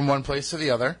from one place to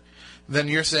the other, then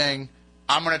you're saying,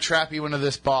 I'm going to trap you into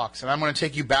this box, and I'm going to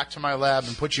take you back to my lab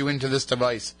and put you into this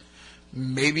device.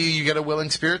 Maybe you get a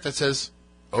willing spirit that says,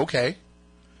 okay,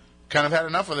 kind of had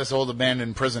enough of this old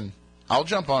abandoned prison. I'll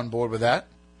jump on board with that.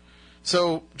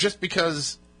 So just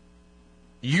because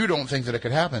you don't think that it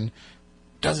could happen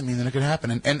doesn't mean that it could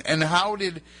happen. And how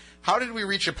did we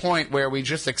reach a point where we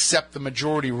just accept the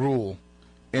majority rule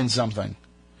in something?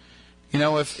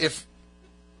 If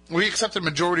we accept the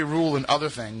majority rule in other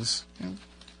things,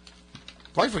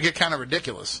 life would get kind of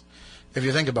ridiculous if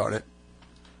you think about it.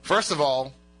 First of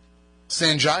all,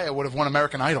 Sanjaya would have won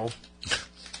American Idol.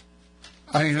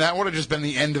 I mean, that would have just been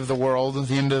the end of the world,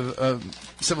 the end of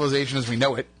civilization as we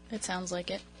know it. It sounds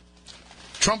like it.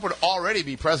 Trump would already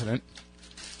be president.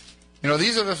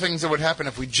 These are the things that would happen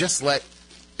if we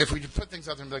put things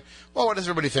out there and be like, well, what does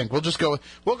everybody think? We'll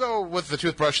go with the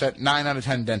toothbrush that 9 out of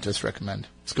 10 dentists recommend.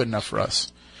 It's good enough for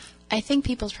us. I think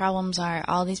people's problems are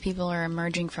all these people are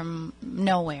emerging from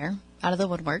nowhere, out of the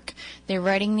woodwork. They're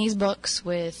writing these books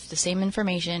with the same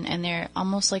information, and they're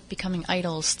almost like becoming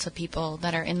idols to people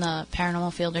that are in the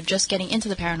paranormal field or just getting into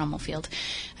the paranormal field.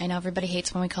 I know everybody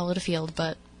hates when we call it a field,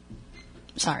 but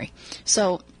sorry.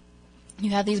 So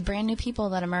you have these brand new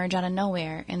people that emerge out of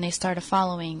nowhere, and they start a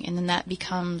following, and then that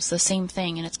becomes the same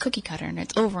thing, and it's cookie cutter, and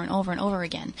it's over and over and over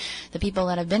again. The people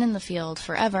that have been in the field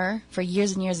forever, for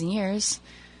years and years and years,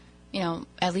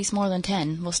 at least more than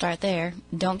 10, we'll start there,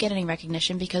 don't get any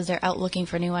recognition because they're out looking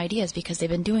for new ideas because they've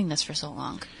been doing this for so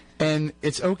long. And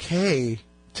it's okay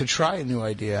to try a new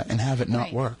idea and have it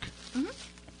not work.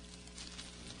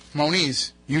 Mm-hmm.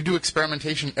 Moniz, you do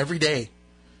experimentation every day.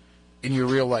 In your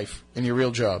real life, in your real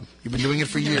job. You've been doing it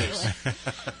for years.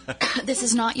 This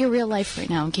is not your real life right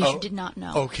now, in case you did not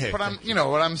know. Okay. But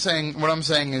what I'm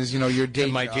saying is, your day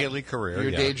in my job, daily career,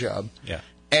 your day job. Yeah.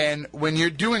 And when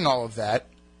you're doing all of that,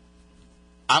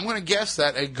 I'm going to guess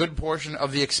that a good portion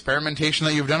of the experimentation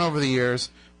that you've done over the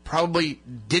years probably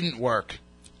didn't work.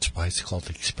 That's why it's called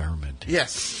experimenting.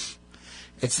 Yes.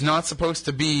 It's not supposed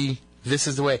to be, this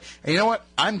is the way. And you know what?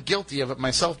 I'm guilty of it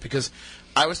myself because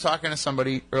I was talking to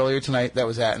somebody earlier tonight that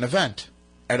was at an event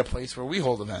at a place where we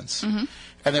hold events. Mm-hmm.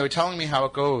 And they were telling me how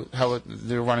it goes,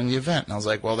 they're running the event. And I was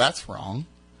like, well, that's wrong.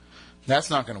 That's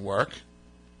not going to work.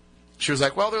 She was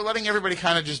like, well, they're letting everybody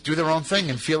kind of just do their own thing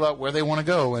and feel out where they want to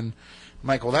go. And I'm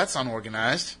like, well, that's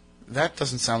unorganized. That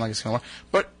doesn't sound like it's going to work.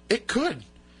 But it could.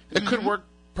 It could work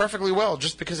perfectly well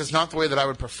just because it's not the way that I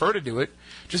would prefer to do it,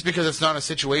 just because it's not a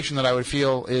situation that I would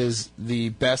feel is the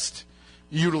best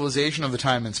utilization of the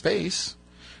time and space.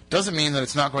 Doesn't mean that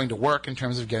it's not going to work in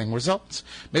terms of getting results.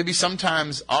 Maybe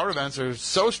sometimes our events are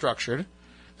so structured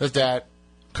that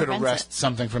could arrest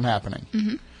something from happening.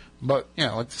 Mm-hmm. But,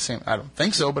 it's the same. I don't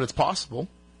think so, but it's possible.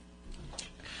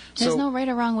 There's no right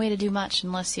or wrong way to do much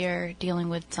unless you're dealing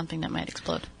with something that might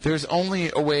explode. There's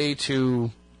only a way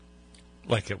to...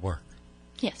 Like it work.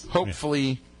 Yes.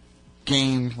 Hopefully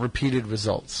gain repeated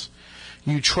results.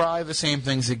 You try the same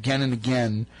things again and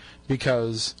again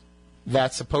because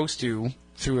that's supposed to,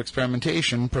 through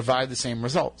experimentation, provide the same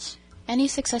results. Any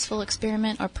successful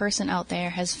experiment or person out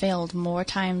there has failed more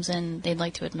times than they'd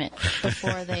like to admit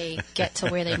before they get to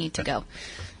where they need to go.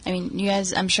 I mean, you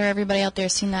guys, I'm sure everybody out there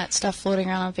has seen that stuff floating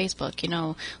around on Facebook. You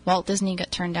know, Walt Disney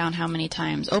got turned down how many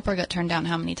times? Oprah got turned down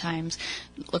how many times?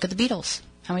 Look at the Beatles.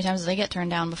 How many times did they get turned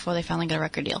down before they finally get a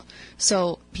record deal?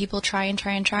 So people try and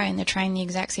try and try, and they're trying the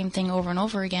exact same thing over and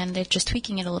over again. They're just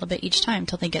tweaking it a little bit each time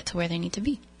until they get to where they need to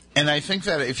be. And I think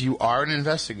that if you are an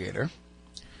investigator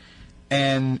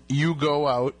and you go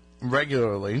out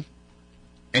regularly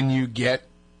and you get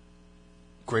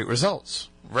great results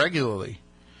regularly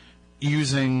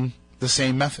using the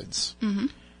same methods,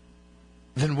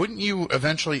 then wouldn't you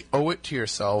eventually owe it to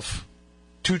yourself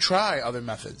to try other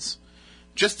methods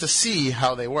just to see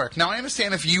how they work? Now, I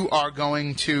understand if you are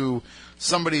going to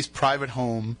somebody's private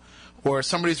home or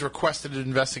somebody's requested an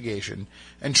investigation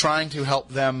and trying to help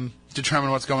them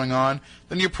determine what's going on,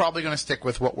 then you're probably going to stick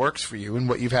with what works for you and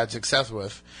what you've had success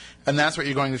with, and that's what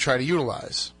you're going to try to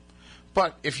utilize.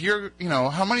 But if you're,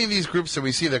 how many of these groups do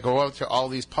we see that go out to all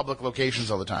these public locations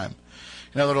all the time?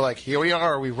 They're like, here we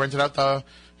are, we rented out the,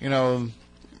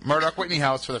 Murdoch Whitney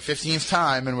house for the 15th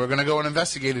time, and we're going to go and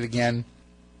investigate it again.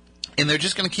 And they're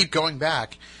just going to keep going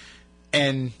back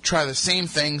and try the same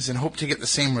things and hope to get the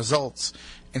same results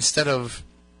instead of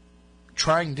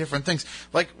trying different things.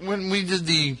 Like when we did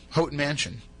the Houghton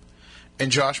Mansion, and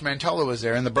Josh Mantello was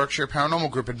there, and the Berkshire Paranormal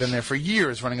Group had been there for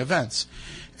years running events.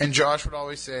 And Josh would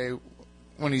always say,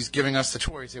 when he's giving us the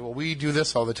tour, he'd say, well, we do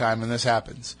this all the time, and this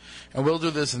happens. And we'll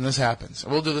do this, and this happens.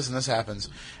 And we'll do this, and this happens.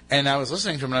 And I was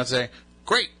listening to him, and I'd say,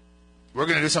 great, we're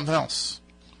going to do something else.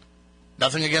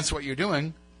 Nothing against what you're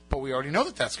doing, but we already know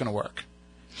that that's going to work.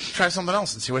 Try something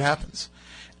else and see what happens.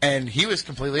 And he was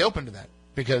completely open to that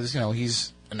because,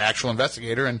 he's an actual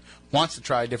investigator and wants to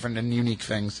try different and unique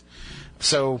things.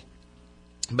 So,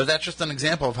 but that's just an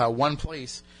example of how one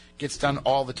place gets done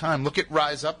all the time. Look at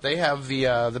Rise Up. They have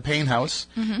the Payne House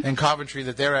in Coventry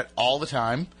that they're at all the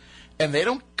time. And they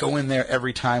don't go in there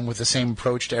every time with the same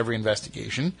approach to every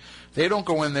investigation. They don't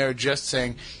go in there just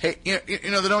saying, hey, they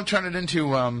don't turn it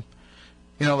into,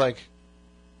 like,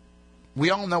 we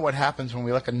all know what happens when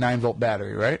we like a 9-volt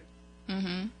battery, right?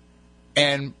 Mm-hmm.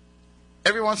 And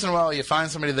every once in a while you find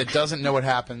somebody that doesn't know what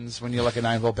happens when you lick a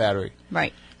 9-volt battery.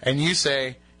 Right. And you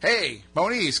say, hey,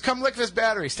 Moniz, come lick this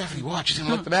battery. Stephanie, watch, she's going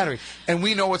to lick the battery. And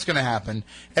we know what's going to happen.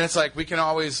 And it's like we can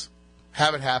always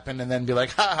have it happen and then be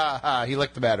like, ha, ha, ha, he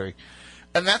licked the battery.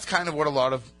 And that's kind of what a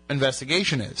lot of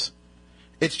investigation is.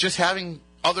 It's just having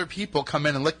other people come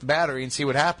in and lick the battery and see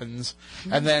what happens.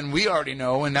 And then we already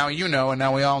know, and now you know, and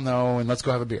now we all know, and let's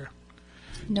go have a beer.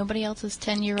 Nobody else's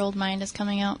 10-year-old mind is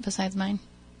coming out besides mine?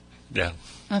 Yeah.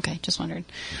 Okay, just wondered.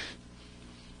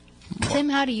 Tim,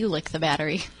 how do you lick the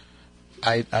battery?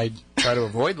 I try to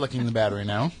avoid licking the battery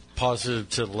now. Positive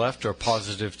to the left or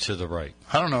positive to the right?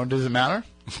 I don't know. Does it matter?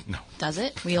 No. Does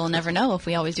it? We'll never know if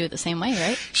we always do it the same way,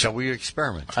 right? Shall we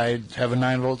experiment? I have a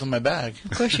 9-volt in my bag.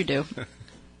 Of course you do.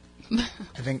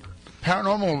 I think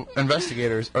paranormal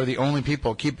investigators are the only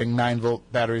people keeping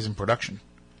 9-volt batteries in production.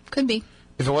 Could be.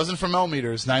 If it wasn't for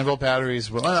millimeters, 9-volt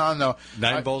batteries will... No.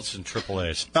 9 volts and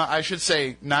AAAs. I should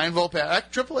say 9-volt...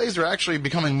 AAAs are actually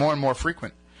becoming more and more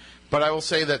frequent. But I will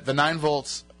say that the 9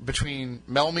 volts between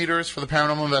millimeters for the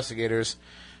paranormal investigators,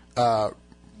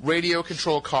 radio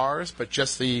control cars, but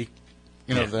just the,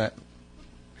 the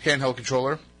handheld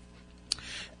controller,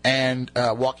 and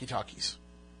walkie-talkies,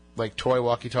 like toy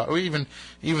walkie-talkies, or even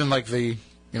like the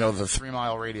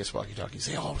 3-mile radius walkie-talkies.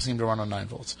 They all seem to run on 9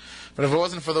 volts. But if it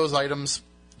wasn't for those items,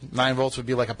 9 volts would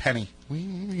be like a penny. We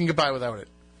can get by without it.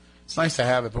 It's nice to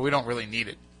have it, but we don't really need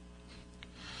it.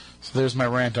 So there's my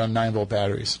rant on 9-volt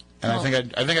batteries. And I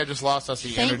think I just lost us the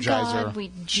Thank Energizer. God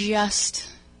we just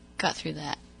got through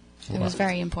that. It was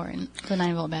very important, the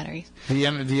 9-volt batteries. The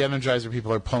Energizer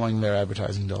people are pulling their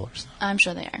advertising dollars now. I'm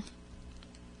sure they are.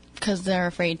 Because they're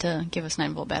afraid to give us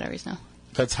 9-volt batteries now.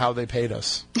 That's how they paid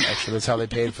us. Actually, that's how they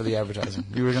paid for the advertising.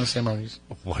 You were going to say, Moniz?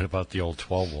 What about the old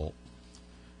 12-volt?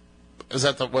 Is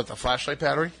that the flashlight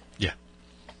battery? Yeah.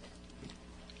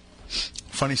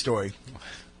 Funny story.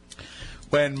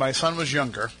 When my son was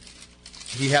younger,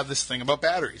 he had this thing about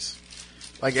batteries.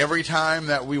 Like every time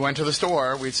that we went to the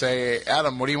store, we'd say,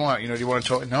 Adam, what do you want? Do you want a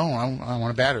toy? No, I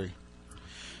want a battery.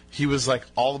 He was like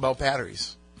all about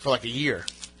batteries for like a year.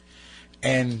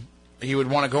 And he would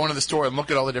want to go into the store and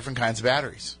look at all the different kinds of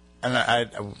batteries. And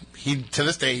he to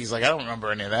this day, he's like, I don't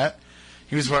remember any of that.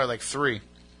 He was probably like 3.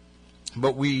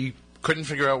 But we couldn't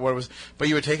figure out what it was. But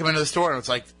you would take him into the store, and it's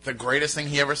like the greatest thing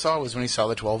he ever saw was when he saw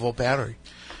the 12-volt battery.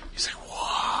 He's like,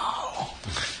 wow,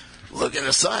 look at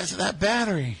the size of that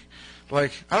battery.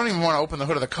 Like, I don't even want to open the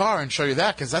hood of the car and show you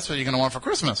that because that's what you're going to want for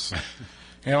Christmas.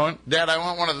 You know, Dad, I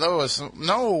want one of those.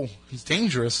 No, he's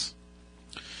dangerous.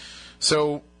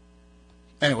 So,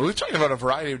 anyway, we've talked about a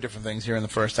variety of different things here in the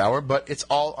first hour, but it's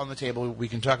all on the table. We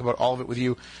can talk about all of it with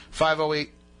you.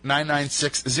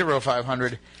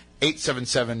 508-996-0500,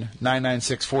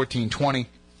 877-996-1420.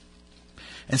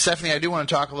 And Stephanie, I do want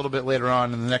to talk a little bit later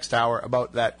on in the next hour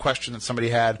about that question that somebody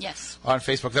had on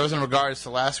Facebook. That was in regards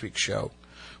to last week's show,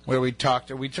 where we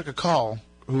took a call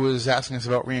who was asking us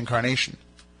about reincarnation.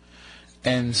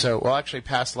 And so, well, actually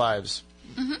past lives.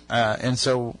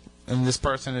 Mm-hmm. And this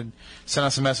person had sent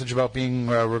us a message about being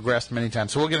regressed many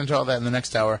times. So we'll get into all that in the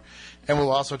next hour. And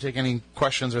we'll also take any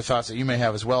questions or thoughts that you may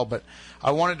have as well. But I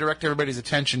want to direct everybody's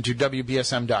attention to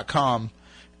WBSM.com,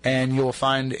 and you will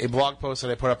find a blog post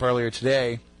that I put up earlier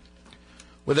today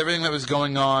with everything that was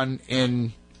going on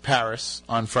in Paris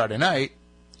on Friday night.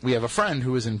 We have a friend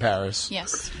who was in Paris.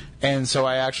 Yes. And so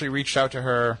I actually reached out to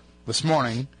her this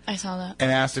morning. I saw that.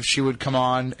 And asked if she would come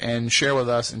on and share with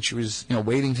us, and she was,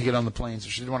 waiting to get on the plane, so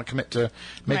she didn't want to commit to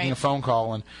making a phone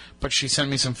call. But she sent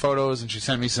me some photos, and she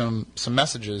sent me some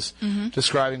messages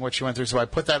describing what she went through. So I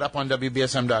put that up on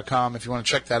WBSM.com if you want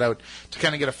to check that out to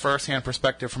kind of get a first-hand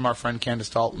perspective from our friend Candace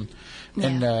Dalton,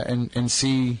 and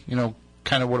see,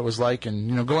 kind of what it was like,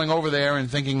 and going over there and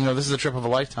thinking, this is a trip of a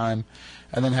lifetime,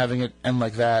 and then having it end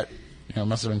like that,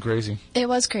 must have been crazy. It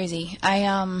was crazy.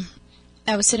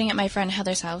 I was sitting at my friend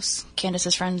Heather's house. Candace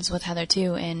is friends with Heather,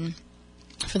 too. And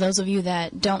for those of you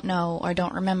that don't know or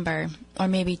don't remember, or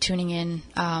maybe tuning in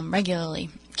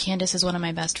regularly, Candace is one of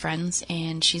my best friends,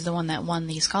 and she's the one that won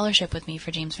the scholarship with me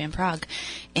for James Van Prague.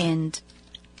 And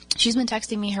she's been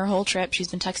texting me her whole trip. She's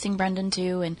been texting Brendan,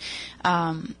 too. And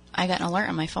I got an alert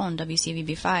on my phone.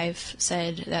 WCVB5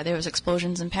 said that there was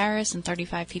explosions in Paris and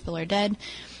 35 people are dead.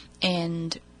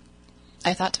 And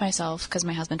I thought to myself, because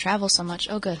my husband travels so much,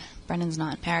 oh good, Brendan's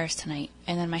not in Paris tonight.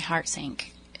 And then my heart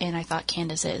sank, and I thought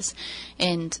Candace is.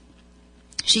 And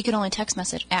she could only text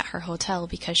message at her hotel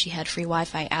because she had free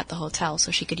Wi-Fi at the hotel, so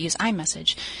she could use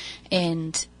iMessage.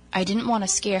 And I didn't want to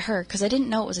scare her, because I didn't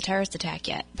know it was a terrorist attack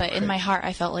yet. But in my heart,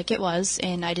 I felt like it was,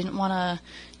 and I didn't want to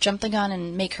jump the gun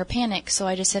and make her panic. So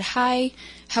I just said, hi,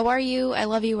 how are you? I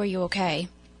love you. Are you okay?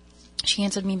 She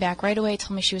answered me back right away,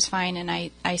 told me she was fine, and I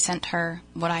sent her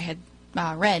what I had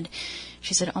read.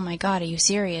 She said, oh my God, are you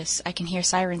serious? I can hear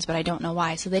sirens, but I don't know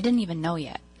why. So they didn't even know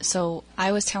yet. So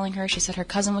I was telling her, she said her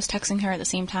cousin was texting her at the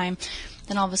same time.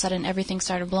 Then all of a sudden everything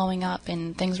started blowing up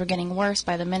and things were getting worse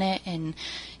by the minute, and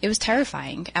it was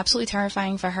terrifying, absolutely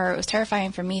terrifying for her. It was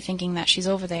terrifying for me, thinking that she's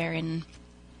over there, and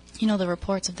the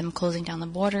reports of them closing down the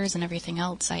borders and everything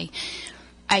else. I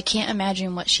can't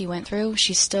imagine what she went through.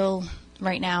 She's still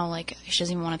right now, she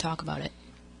doesn't even want to talk about it.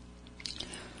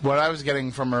 What I was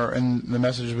getting from her in the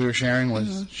messages we were sharing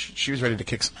was she was ready to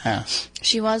kick some ass.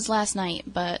 She was last night,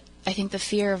 but I think the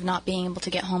fear of not being able to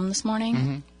get home this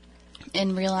morning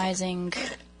and realizing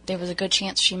there was a good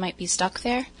chance she might be stuck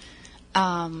there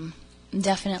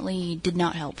definitely did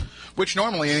not help. Which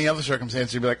normally, in any other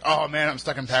circumstance, you'd be like, oh man, I'm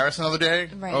stuck in Paris another day?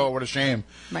 Right. Oh, what a shame.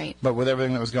 Right. But with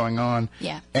everything that was going on.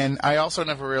 Yeah. And I also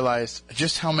never realized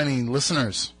just how many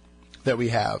listeners that we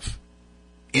have.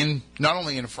 Not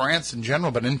only in France in general,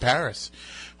 but in Paris.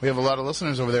 We have a lot of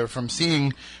listeners over there from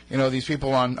seeing, these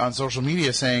people on social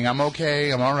media saying, I'm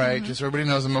okay, I'm all right, just so everybody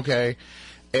knows I'm okay.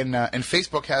 And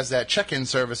Facebook has that check-in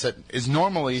service that is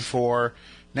normally for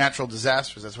natural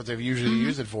disasters. That's what they've usually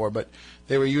used it for. But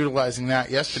they were utilizing that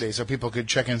yesterday so people could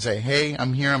check in and say, hey,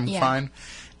 I'm here, I'm fine.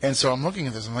 And so I'm looking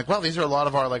at this, I'm like, wow, these are a lot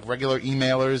of our regular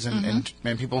emailers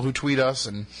and people who tweet us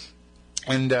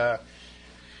and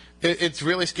it's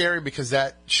really scary because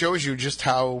that shows you just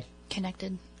how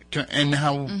connected and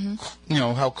how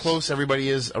how close everybody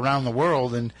is around the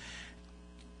world. And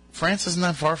France isn't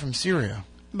that far from Syria,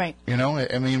 right?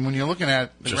 I mean, when you're looking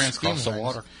at the grand scheme of things,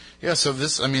 water. Yeah. So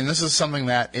this is something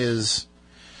that is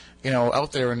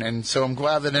out there, and so I'm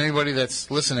glad that anybody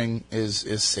that's listening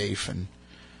is safe, and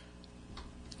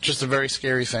just a very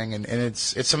scary thing, and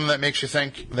it's something that makes you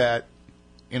think that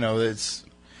it's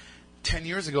 10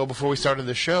 years ago, before we started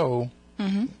the show,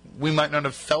 we might not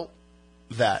have felt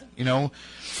that.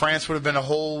 France would have been a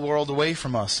whole world away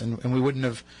from us, and we wouldn't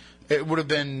have. It would have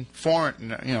been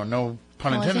foreign. No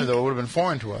pun intended, though. It would have been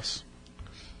foreign to us.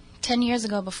 10 years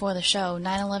ago, before the show,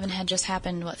 9/11 had just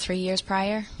happened. 3 years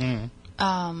prior? And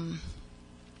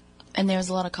there was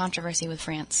a lot of controversy with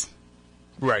France.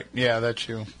 Right. Yeah, that's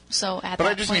true. So at but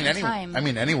that I just point mean in time, I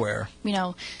mean anywhere.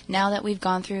 Now that we've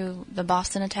gone through the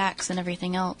Boston attacks and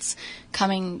everything else,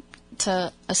 coming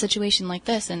to a situation like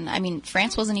this, and I mean,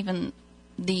 France wasn't even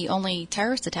the only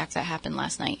terrorist attack that happened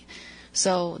last night.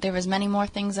 So there was many more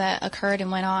things that occurred and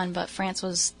went on, but France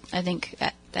was, I think,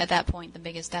 at that point the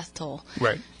biggest death toll.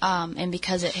 Right. And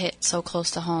because it hit so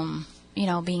close to home, you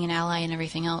know, being an ally and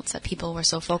everything else, that people were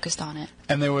so focused on it.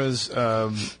 And there was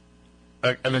an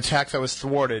attack that was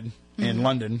thwarted in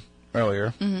London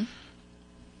earlier. Mm-hmm.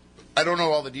 I don't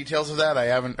know all the details of that. I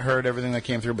haven't heard everything that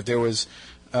came through, but there was,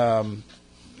 a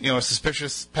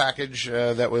suspicious package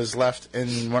that was left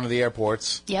in one of the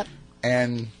airports. Yep.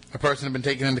 And a person had been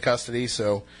taken into custody,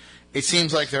 so it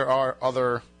seems like there are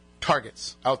other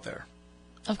targets out there.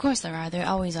 Of course there are. There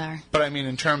always are. But I mean,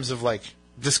 in terms of like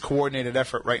this coordinated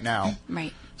effort right now.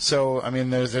 Right. So I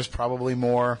mean, there's probably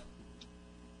more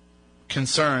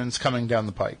concerns coming down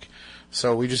the pike.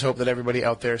 So we just hope that everybody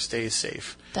out there stays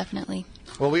safe. Definitely.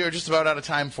 Well, we are just about out of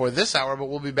time for this hour, but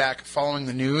we'll be back following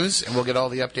the news, and we'll get all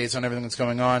the updates on everything that's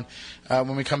going on.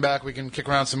 When we come back, we can kick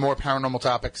around some more paranormal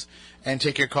topics and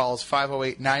take your calls,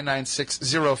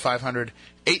 508-996-0500,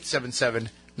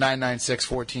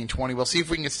 877-996-1420. We'll see if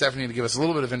we can get Stephanie to give us a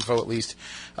little bit of info, at least,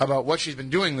 about what she's been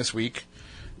doing this week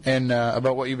and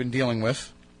about what you've been dealing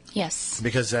with. Yes.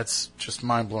 Because that's just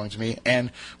mind-blowing to me.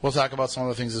 And we'll talk about some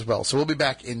other things as well. So we'll be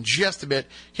back in just a bit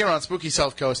here on Spooky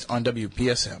South Coast on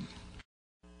WPSM.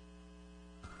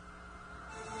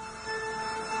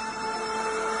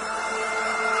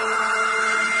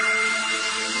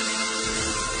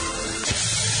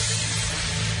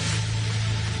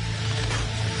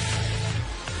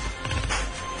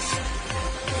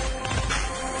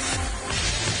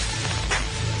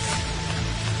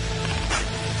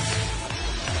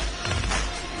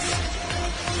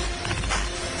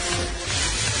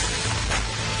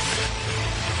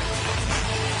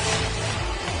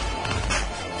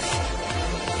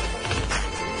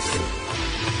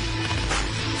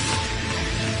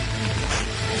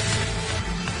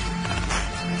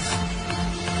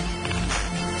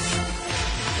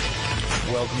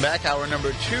 Welcome back. Hour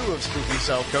number 2 of Spooky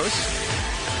South Coast.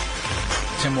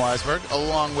 Tim Weisberg,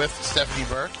 along with Stephanie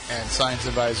Burke and science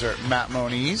advisor Matt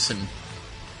Moniz. And,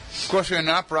 of course, we are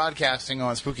not broadcasting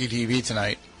on Spooky TV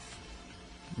tonight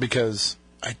because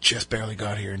I just barely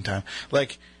got here in time.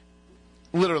 Like,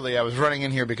 literally, I was running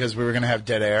in here because we were going to have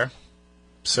dead air.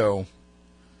 So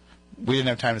we didn't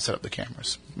have time to set up the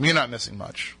cameras. You're not missing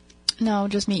much. No,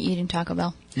 just me eating Taco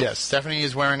Bell. Yes, Stephanie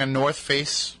is wearing a North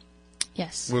Face.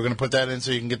 Yes. We're going to put that in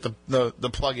so you can get the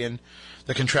plug in,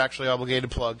 the contractually obligated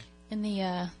plug. And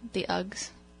the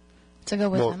Uggs to go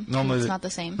with them. Normally it's not the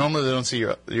same. Normally they don't see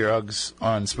your Uggs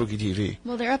on Spooky TV.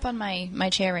 Well, they're up on my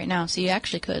chair right now, so you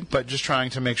actually could. But just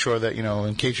trying to make sure that,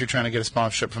 in case you're trying to get a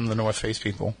sponsorship from the North Face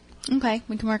people. Okay,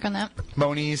 we can work on that.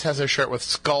 Moniz has a shirt with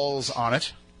skulls on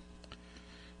it.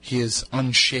 He is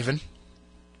unshaven.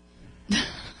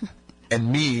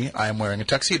 And me, I am wearing a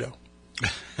tuxedo.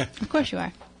 Of course you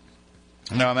are.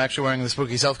 No, I'm actually wearing the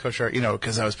Spooky South Coast shirt,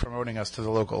 because I was promoting us to the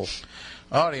local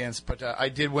audience. But I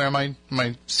did wear my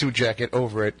suit jacket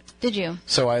over it. Did you?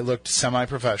 So I looked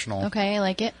semi-professional. Okay, I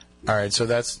like it. All right, so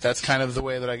that's kind of the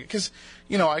way that because,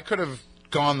 I could have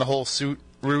gone the whole suit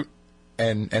route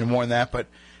and worn that. But,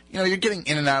 you're getting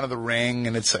in and out of the ring,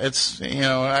 and it's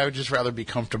I would just rather be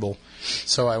comfortable.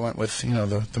 So I went with,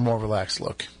 the more relaxed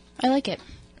look. I like it.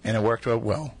 And it worked out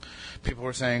well. People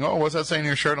were saying, "Oh, what's that saying in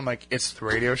your shirt?" I'm like, "It's the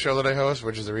radio show that I host,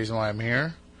 which is the reason why I'm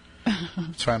here.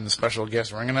 That's why I'm the special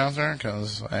guest ring announcer,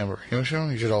 because I have a radio show.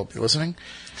 You should all be listening."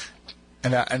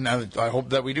 And I hope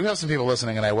that we do have some people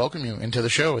listening, and I welcome you into the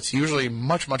show. It's usually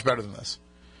much, much better than this.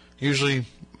 Usually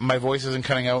my voice isn't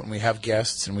cutting out, and we have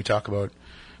guests, and we talk about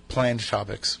planned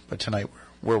topics. But tonight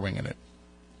we're winging it.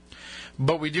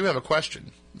 But we do have a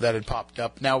question that had popped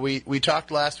up. Now, we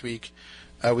talked last week.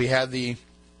 We had the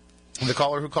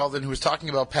caller who called in who was talking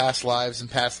about past lives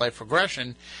and past life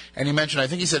regression, and he mentioned, I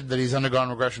think he said that he's undergone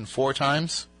regression 4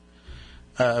 times,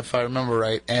 if I remember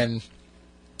right. And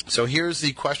so here's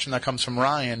the question that comes from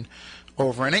Ryan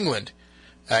over in England.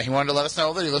 He wanted to let us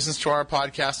know that he listens to our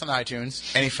podcast on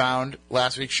iTunes, and he found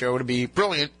last week's show to be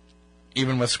brilliant,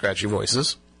 even with scratchy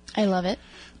voices. I love it.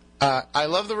 I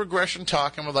love the regression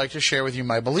talk and would like to share with you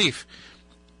my belief.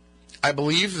 I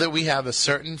believe that we have a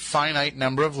certain finite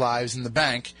number of lives in the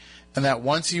bank, and that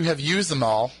once you have used them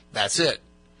all, that's it.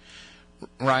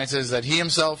 Ryan says that he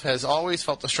himself has always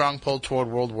felt a strong pull toward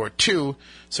World War II,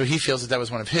 so he feels that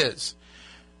was one of his.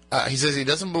 He says he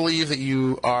doesn't believe that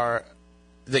you die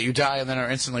and then are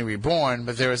instantly reborn,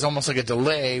 but there is almost like a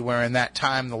delay where in that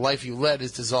time the life you led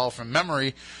is dissolved from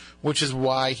memory, which is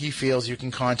why he feels you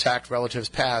can contact relatives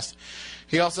past.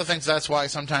 He also thinks that's why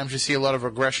sometimes you see a lot of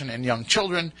regression in young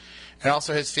children. And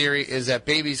also his theory is that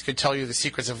babies could tell you the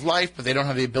secrets of life, but they don't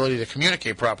have the ability to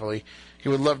communicate properly. He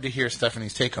would love to hear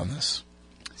Stephanie's take on this.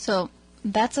 So,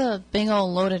 That's a big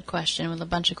old loaded question with a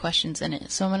bunch of questions in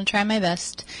it. So I'm going to try my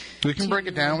best. We can break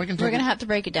it down. We're going to have to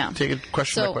break it down. Take it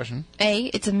question by question. A,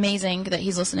 it's amazing that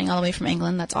he's listening all the way from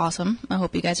England. That's awesome. I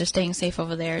hope you guys are staying safe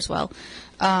over there as well.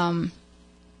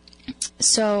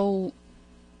 So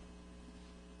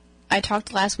I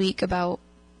talked last week about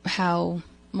how,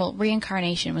 well,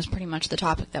 reincarnation was pretty much the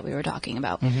topic that we were talking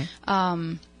about.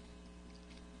 And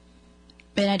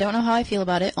I don't know how I feel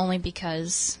about it, only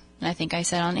because, and I think I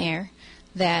said on air,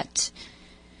 that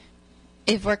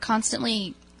if we're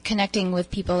constantly connecting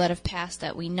with people that have passed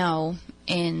that we know,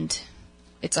 and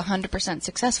it's 100%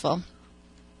 successful,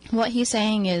 what he's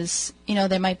saying is,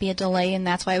 there might be a delay and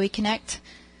that's why we connect.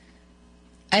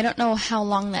 I don't know how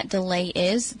long that delay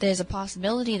is. There's a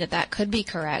possibility that could be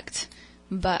correct,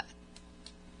 but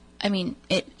I mean,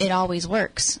 it always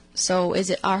works. So is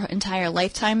it our entire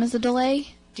lifetime as a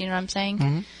delay? Do you know what I'm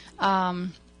saying?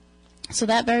 So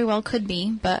that very well could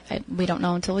be, but we don't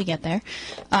know until we get there.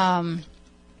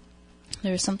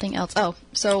 There's something else. Oh,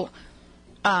 so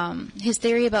his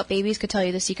theory about babies could tell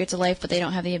you the secrets of life, but they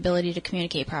don't have the ability to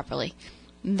communicate properly.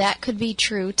 That could be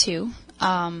true, too.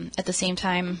 At the same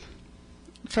time,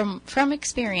 from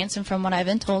experience and from what I've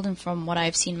been told and from what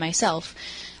I've seen myself,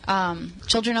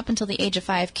 children up until the age of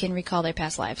 5 can recall their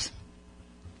past lives.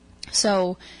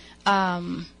 So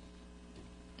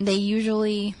they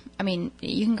usually, I mean,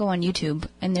 you can go on YouTube,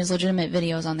 and there's legitimate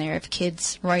videos on there of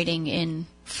kids writing in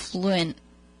fluent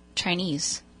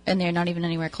Chinese, and they're not even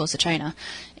anywhere close to China,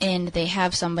 and they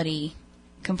have somebody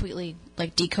completely,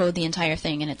 decode the entire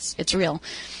thing, and it's real.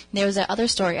 There was that other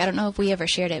story, I don't know if we ever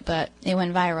shared it, but it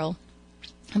went viral,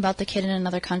 about the kid in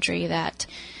another country that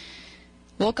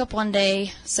woke up one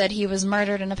day, said he was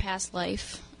murdered in a past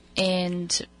life,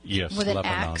 and with an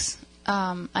axe.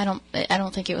 I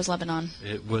don't think it was Lebanon.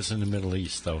 It was in the Middle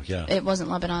East, though. Yeah. It wasn't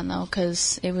Lebanon, though,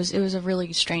 because it was a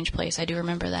really strange place. I do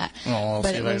remember that. Oh, I'll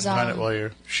see if I can find it while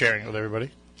you're sharing it with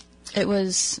everybody. It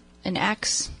was an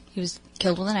axe. He was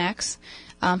killed with an axe.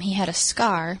 He had a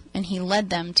scar, and he led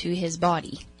them to his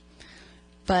body.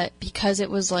 But because it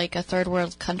was like a third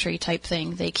world country type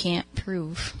thing, they can't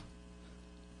prove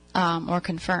or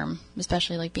confirm,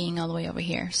 especially being all the way over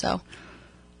here. So.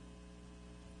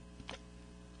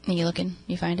 Are you looking?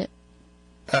 You find it?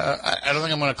 I don't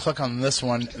think I'm going to click on this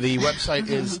one. The website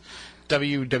is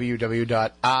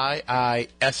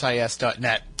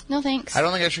www.iisis.net. No thanks. I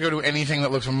don't think I should go to anything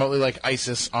that looks remotely like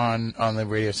ISIS on the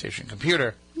radio station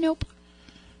computer. Nope.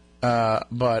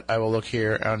 But I will look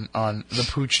here on the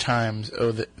Pooch Times.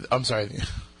 I'm sorry,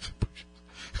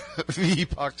 the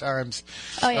Epoch Times.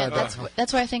 Oh yeah,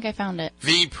 that's where I think I found it.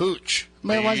 The Pooch.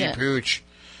 Where was it? The Pooch.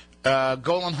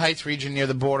 Golan Heights region near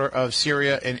the border of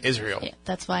Syria and Israel. Yeah,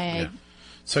 that's why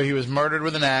So he was murdered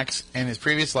with an axe. In his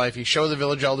previous life, he showed the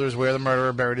village elders where the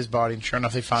murderer buried his body, and sure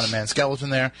enough, they found a man's skeleton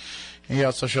there. And he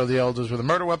also showed the elders where the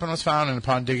murder weapon was found, and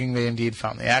upon digging, they indeed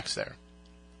found the axe there.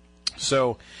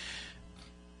 So,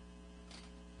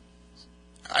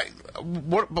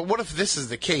 what if this is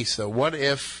the case, though? What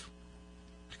if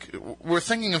we're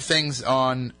thinking of things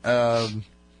on a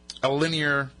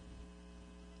linear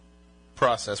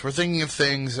process? We're thinking of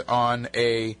things on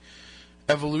a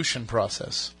evolution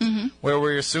process, where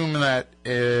we assume that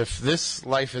if this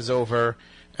life is over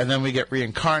and then we get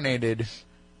reincarnated,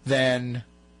 then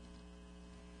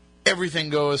everything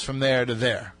goes from there to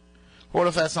there. What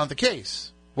if that's not the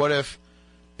case? What if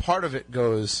part of it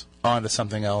goes on to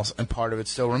something else and part of it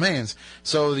still remains?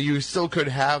 So you still could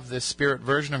have this spirit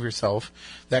version of yourself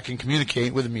that can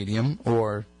communicate with a medium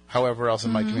or however else it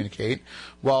might communicate,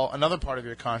 while another part of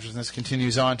your consciousness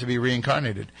continues on to be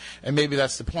reincarnated. And maybe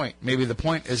that's the point. Maybe the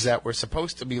point is that we're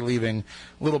supposed to be leaving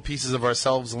little pieces of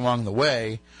ourselves along the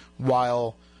way,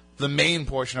 while the main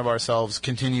portion of ourselves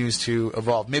continues to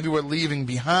evolve. Maybe we're leaving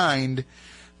behind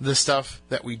the stuff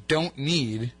that we don't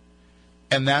need,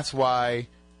 and that's why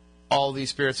all these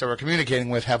spirits that we're communicating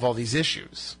with have all these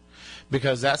issues.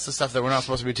 Because that's the stuff that we're not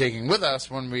supposed to be taking with us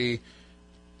when we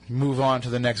move on to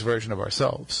the next version of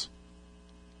ourselves.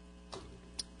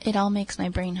 It all makes my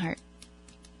brain hurt.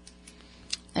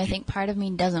 I think part of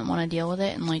me doesn't want to deal with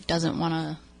it and doesn't want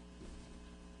to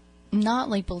not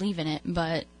believe in it,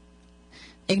 but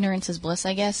ignorance is bliss,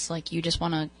 I guess. You just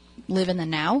want to live in the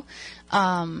now.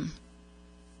 Or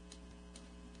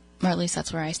at least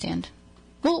that's where I stand.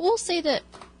 We'll say that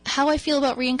how I feel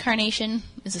about reincarnation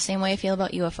is the same way I feel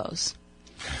about UFOs.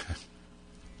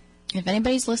 If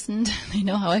anybody's listened, they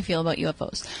know how I feel about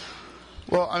UFOs.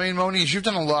 Well, I mean, Moniz, you've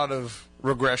done a lot of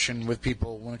regression with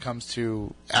people when it comes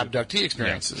to abductee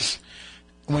experiences.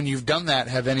 when you've done that,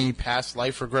 have any past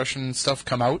life regression stuff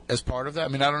come out as part of that? I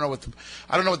mean, I don't know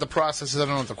what the process is. I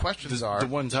don't know what the questions are. The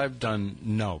ones I've done,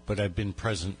 no, but I've been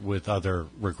present with other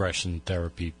regression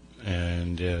therapy,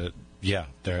 and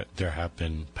there have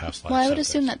been past lives. Well, I would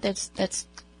assume that that's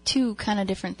two kind of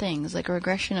different things. Like a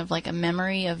regression of like a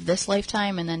memory of this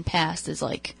lifetime, and then past is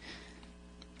like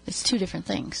it's two different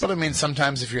things. But I mean,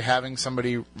 sometimes if you're having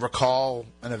somebody recall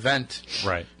an event,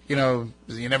 right? You know,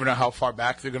 you never know how far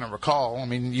back they're going to recall. I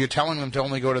mean, you're telling them to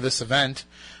only go to this event,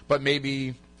 but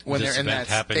maybe when this they're in event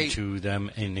that happened state, to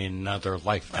them in another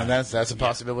lifetime, and that's a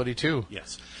possibility too.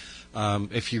 Yes.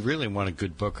 If you really want a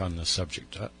good book on the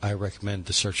subject, I recommend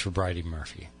The Search for Bridie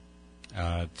Murphy.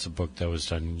 It's a book that was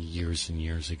done years and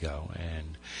years ago,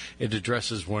 and it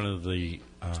addresses one of the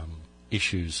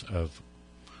issues of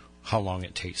how long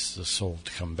it takes the soul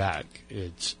to come back.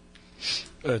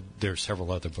 There are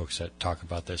several other books that talk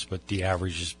about this, but the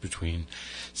average is between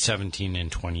 17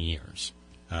 and 20 years,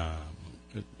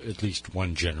 at least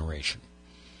one generation.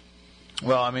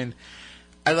 Well, I mean,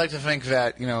 I'd like to think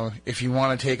that, you know, if you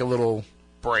want to take a little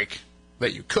break,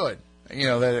 that you could. You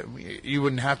know, that you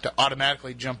wouldn't have to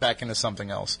automatically jump back into something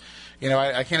else. You know,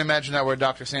 I can't imagine that we're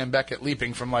Dr. Sam Beckett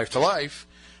leaping from life to life.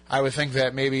 I would think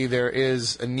that maybe there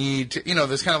is a need to, you know,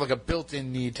 there's kind of like a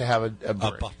built-in need to have a break. A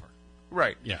buffer.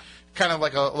 Right. Yeah. Kind of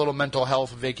like a little mental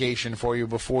health vacation for you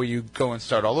before you go and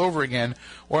start all over again.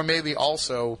 Or maybe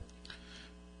also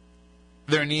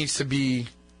there needs to be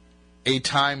a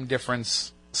time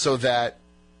difference so that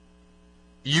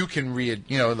you can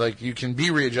you can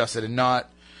be readjusted and not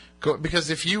go, because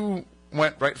if you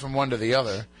went right from one to the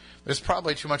other, there's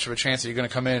probably too much of a chance that you're going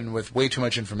to come in with way too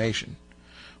much information,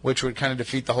 which would kind of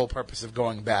defeat the whole purpose of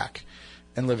going back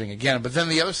and living again. But then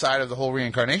the other side of the whole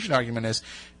reincarnation argument is,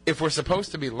 if we're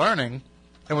supposed to be learning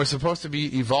and we're supposed to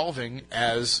be evolving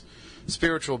as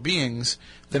spiritual beings,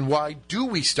 then why do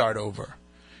we start over?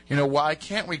 You know, why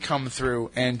can't we come through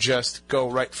and just go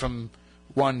right from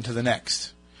one to the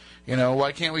next? You know,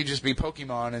 why can't we just be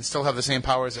Pokemon and still have the same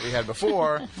powers that we had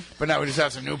before, but now we just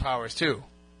have some new powers too?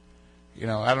 You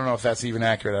know, I don't know if that's even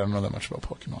accurate. I don't know that much about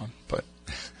Pokemon, but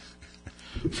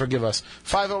forgive us.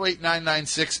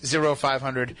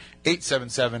 508-996-0500,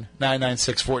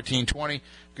 877-996-1420.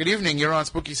 Good evening. You're on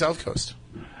Spooky South Coast.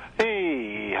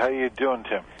 Hey, how you doing,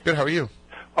 Tim? Good. How are you?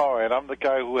 All right. I'm the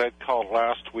guy who had called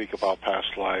last week about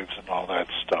past lives and all that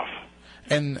stuff.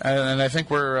 And I think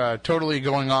we're totally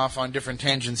going off on different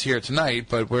tangents here tonight,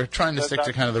 but we're trying to stick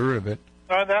to kind of the root of it.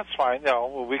 No, that's fine.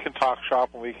 No, we can talk shop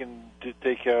and we can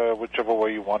take whichever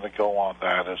way you want to go on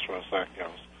that as far as that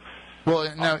goes.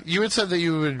 Well, now, you had said that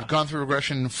you had gone through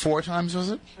regression 4 times, was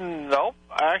it? No.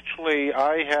 Actually,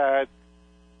 I had...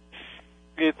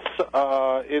 It's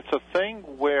a thing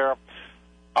where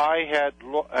I had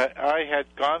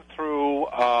gone through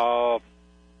a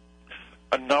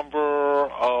number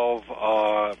of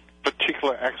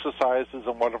particular exercises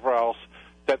and whatever else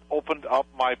that opened up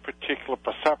my particular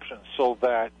perception, so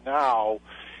that now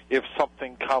if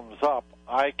something comes up,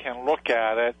 I can look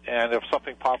at it, and if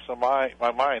something pops in my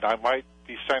mind, I might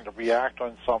be starting to react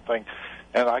on something,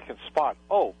 and I can spot,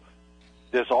 oh,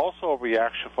 there's also a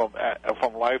reaction from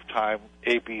lifetime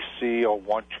ABC or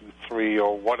 1, 2, 3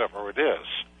 or whatever it is.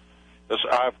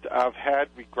 I've had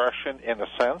regression in a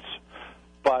sense,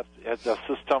 but the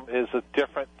system is a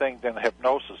different thing than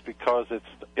hypnosis because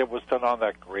it was done on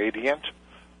that gradient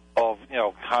of, you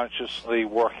know, consciously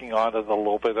working on it a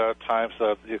little bit at a time,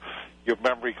 so that your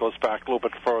memory goes back a little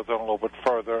bit further and a little bit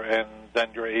further, and then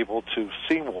you're able to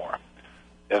see more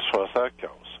as far as that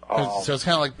goes. So it's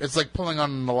kind of like pulling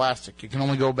on an elastic. You can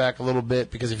only go back a little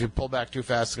bit because if you pull back too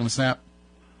fast, it's going to snap.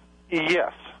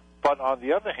 Yes, but on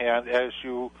the other hand, as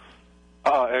your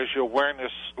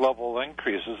awareness level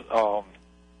increases,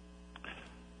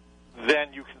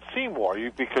 then you can see more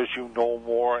because you know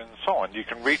more and so on. You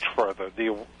can reach further.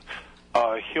 The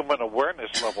human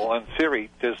awareness level, in theory,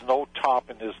 there's no top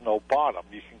and there's no bottom.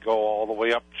 You can go all the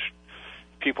way up.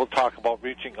 People talk about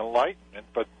reaching enlightenment,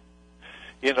 but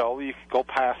you know, you can go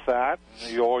past that,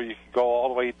 or you can go all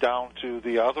the way down to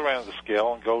the other end of the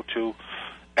scale and go to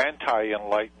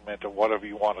anti-enlightenment or whatever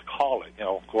you want to call it, you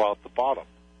know, go out the bottom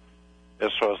as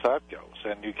far as that goes.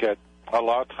 And you get, a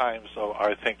lot of times,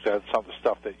 I think that some of the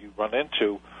stuff that you run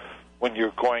into when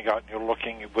you're going out and you're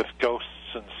looking with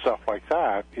ghosts and stuff like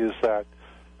that is that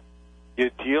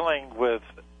you're dealing with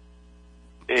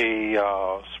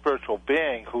a spiritual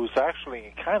being who's actually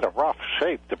in kind of rough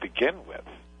shape to begin with.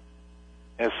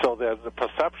 And so the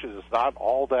perception is not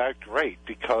all that great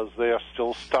because they are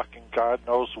still stuck in God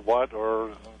knows what,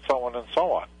 or so on and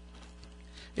so on.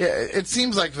 Yeah, it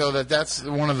seems like, though, that's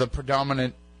one of the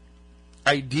predominant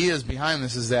ideas behind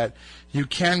this is that you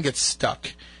can get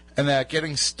stuck, and that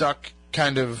getting stuck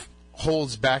kind of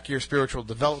holds back your spiritual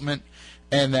development,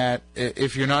 and that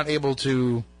if you're not able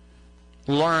to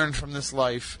learn from this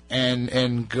life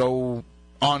and go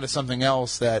on to something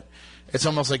else, that it's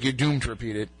almost like you're doomed to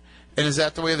repeat it. And is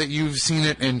that the way that you've seen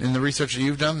it in the research that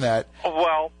you've done? That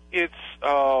well, it's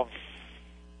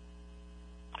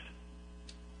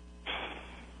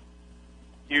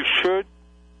you should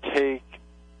take,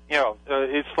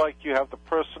 it's like you have the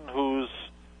person who's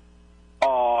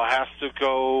has to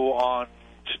go on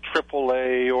to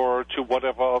AAA or to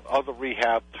whatever other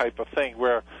rehab type of thing,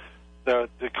 where the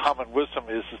common wisdom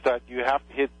is that you have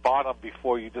to hit bottom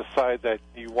before you decide that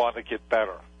you want to get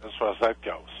better, as far as that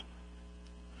goes.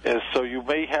 And so you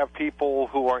may have people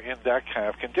who are in that kind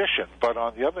of condition, but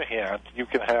on the other hand, you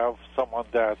can have someone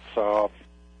that's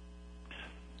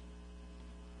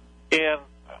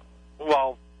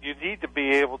you need to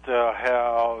be able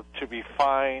to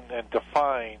refine and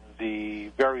define the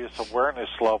various awareness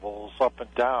levels up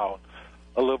and down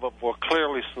a little bit more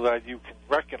clearly so that you can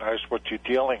recognize what you're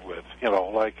dealing with.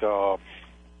 Like,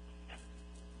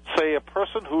 say, a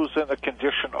person who's in a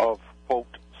condition of,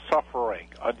 quote, suffering,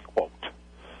 unquote.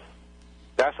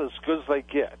 That's as good as they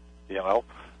get,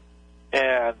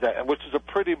 and which is a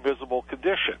pretty miserable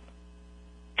condition.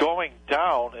 Going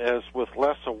down, as with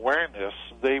less awareness,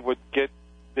 they would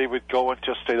go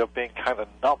into a state of being kind of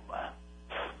numb.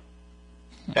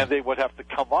 And they would have to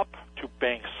come up to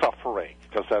being suffering,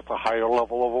 because that's a higher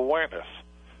level of awareness.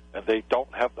 And they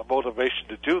don't have the motivation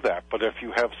to do that. But if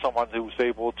you have someone who's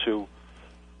able to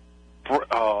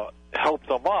help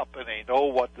them up, and they know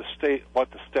what the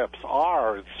steps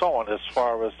are, and so on, as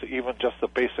far as even just the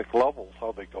basic levels,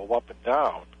 how they go up and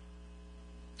down,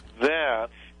 then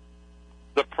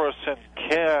the person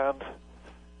can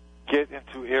get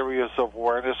into areas of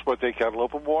awareness where they get a little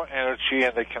bit more energy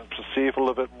and they can perceive a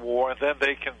little bit more, and then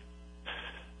they can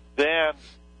then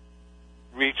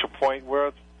reach a point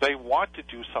where they want to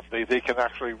do something they can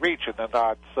actually reach, and they're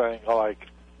not saying like,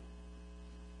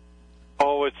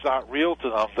 oh, it's not real to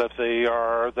them that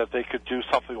they could do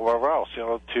something or whatever else,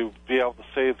 to be able to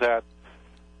say that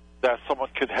someone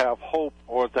could have hope,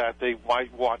 or that they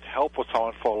might want help with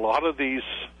someone. For a lot of these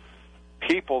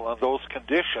people in those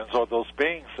conditions, or those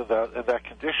beings in that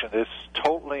condition, it's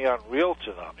totally unreal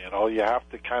to them. You have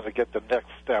to kind of get the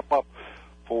next step up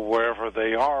for wherever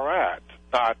they are at.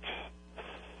 Not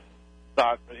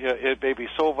it may be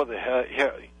so over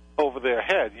their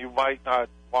head. You might not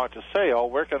want to say, oh,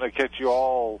 we're going to get you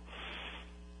all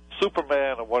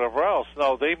Superman or whatever else.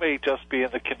 No, they may just be in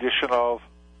the condition of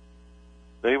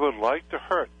they would like to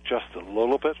hurt just a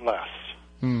little bit less.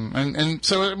 And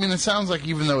so, I mean, it sounds like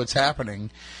even though it's happening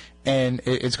and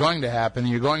it's going to happen,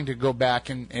 you're going to go back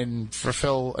and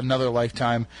fulfill another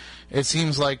lifetime, it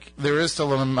seems like there is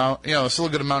still an amount, still a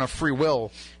good amount of free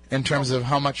will in terms of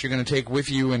how much you're going to take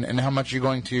with you and how much you're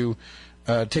going to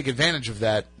take advantage of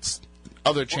that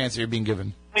other chance that you're being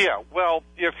given. Yeah, well,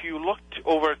 if you looked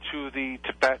over to the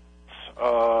Tibetan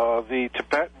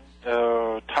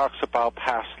talks about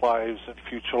past lives and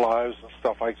future lives and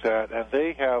stuff like that, and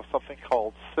they have something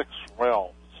called 6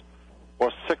 realms,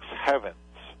 or 6 heavens.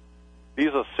 These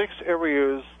are 6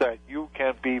 areas that you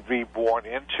can be reborn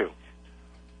into.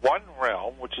 One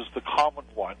realm, which is the common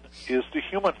one, is the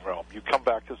human realm. You come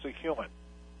back as a human.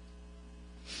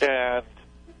 And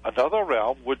another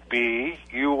realm would be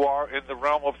you are in the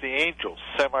realm of the angels,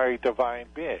 semi-divine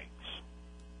beings.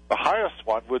 The highest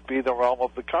one would be the realm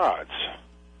of the gods.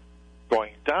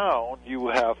 Going down, you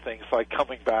have things like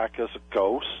coming back as a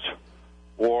ghost,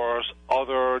 or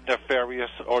other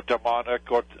nefarious or demonic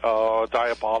or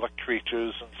diabolic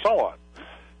creatures, and so on.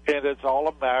 And it's all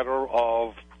a matter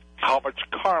of how much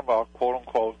karma,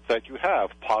 quote-unquote, that you have,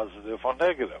 positive or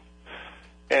negative.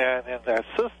 And in that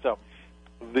system,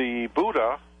 the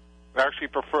Buddha actually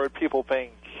preferred people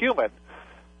being human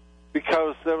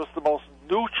because that was the most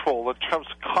neutral in terms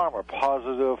of karma,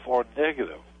 positive or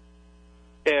negative.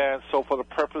 And so for the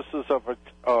purposes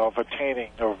of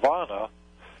attaining nirvana,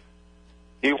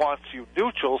 he wants you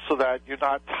neutral so that you're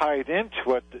not tied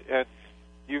into it, and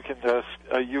you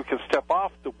can step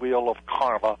off the wheel of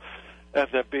karma, and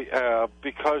then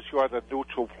because you are in a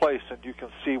neutral place and you can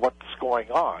see what's going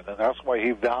on. And that's why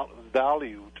he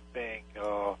valued being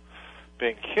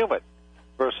human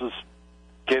versus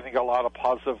getting a lot of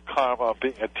positive karma,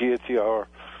 being a deity, or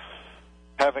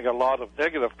having a lot of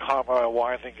negative karma and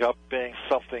winding up being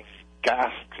something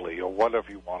ghastly or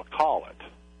whatever you want to call it,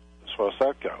 as far as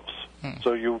that goes.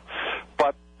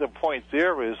 But the point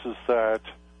there is that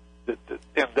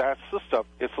in that system,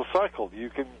 it's a cycle.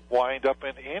 You can wind up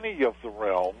in any of the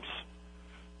realms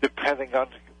depending on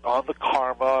the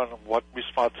karma and what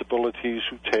responsibilities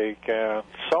you take and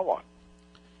so on.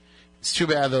 It's too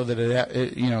bad, though, that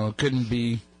it couldn't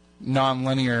be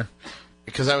non-linear,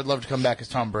 because I would love to come back as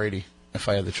Tom Brady if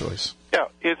I had the choice. Yeah,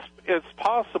 it's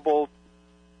possible.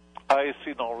 I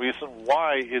see no reason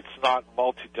why it's not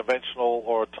multidimensional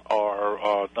or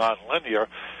non-linear.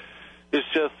 It's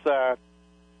just that,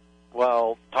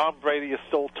 well, Tom Brady is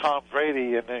still Tom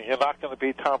Brady, and you're not going to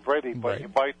be Tom Brady, but Right.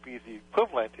 you might be the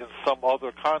equivalent in some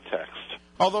other context.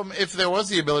 Although, if there was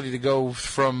the ability to go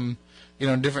from,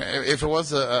 different, if it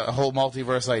was a whole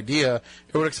multiverse idea,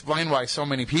 it would explain why so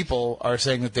many people are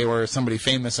saying that they were somebody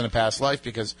famous in a past life,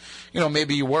 because,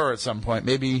 maybe you were at some point.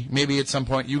 Maybe at some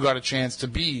point you got a chance to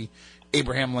be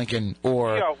Abraham Lincoln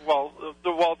or... Yeah, well,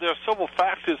 there are several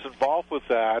factors involved with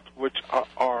that, which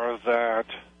are that,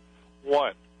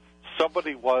 one,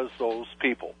 somebody was those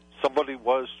people. Somebody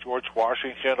was George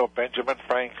Washington or Benjamin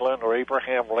Franklin or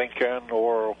Abraham Lincoln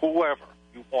or whoever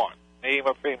you want. Name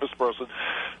a famous person.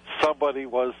 Somebody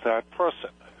was that person.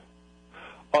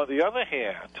 On the other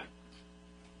hand,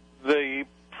 the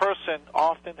person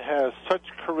often has such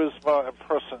charisma and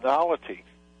personality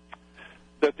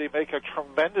that they make a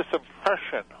tremendous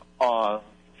impression on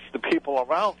the people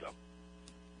around them.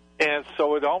 And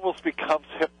so it almost becomes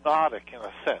hypnotic in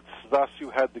a sense. Thus, you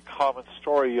had the common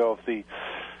story of the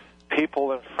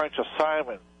people in French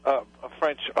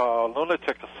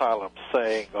lunatic asylum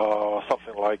saying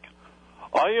something like,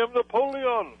 "I am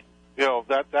Napoleon."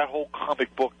 That whole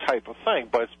comic book type of thing.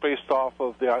 But it's based off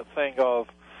of the thing of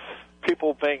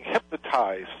people being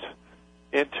hypnotized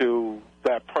into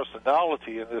that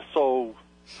personality, and they're so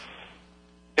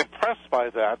impressed by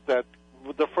that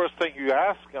the first thing you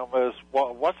ask them is,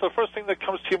 well, what's the first thing that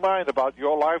comes to your mind about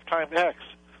your lifetime ex?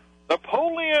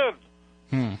 Napoleon!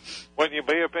 When you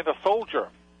may have been a soldier.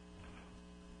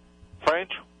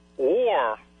 French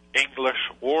or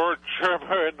English or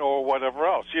German or whatever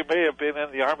else. You may have been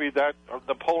in the army that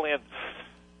Napoleon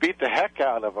beat the heck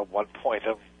out of at one point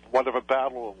in whatever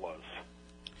battle it was.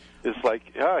 It's like,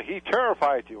 yeah, he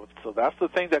terrified you. So that's the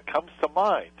thing that comes to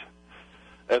mind.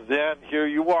 And then here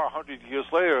you are 100 years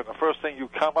later, and the first thing you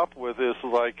come up with is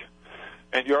like,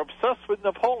 and you're obsessed with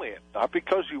Napoleon, not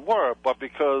because you were, but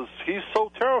because he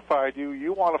so terrified you,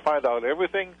 you want to find out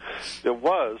everything there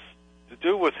was to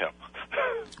do with him.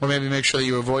 Or maybe make sure that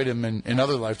you avoid him in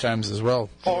other lifetimes as well.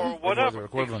 Or whatever,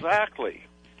 exactly.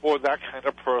 Or that kind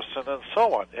of person and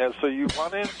so on. And so you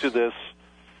run into this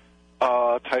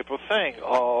type of thing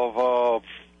of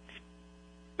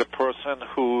the person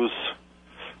who's,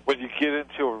 when you get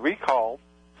into a recall,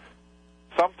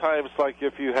 sometimes, like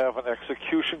if you have an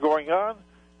execution going on,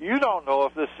 you don't know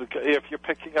if you're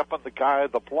picking up on the guy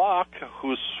at the block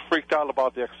who's freaked out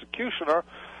about the executioner,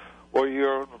 or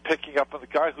you're picking up on the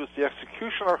guy who's the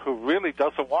executioner who really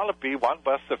doesn't want to be one,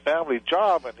 but it's a family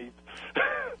job, and he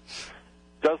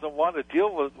doesn't want to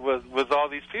deal with all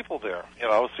these people there.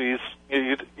 So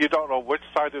you don't know which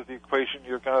side of the equation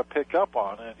you're going to pick up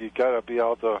on, and you got to be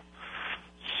able to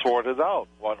sort it out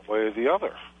one way or the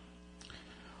other.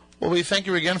 Well, we thank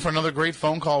you again for another great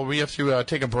phone call. We have to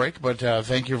take a break, but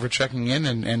thank you for checking in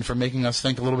and for making us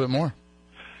think a little bit more.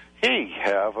 Hey,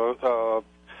 have a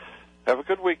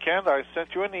good weekend. I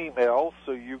sent you an email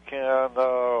so you can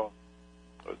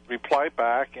reply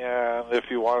back, and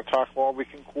if you want to talk more, we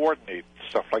can coordinate,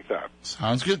 stuff like that.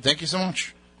 Sounds good. Thank you so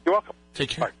much. You're welcome. Take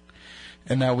care. Bye.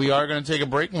 And now we are going to take a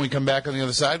break. When we come back on the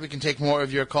other side, we can take more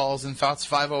of your calls and thoughts.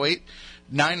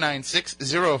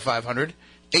 508-996-0500,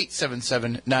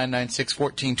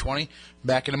 877-996-1420.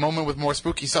 Back in a moment with more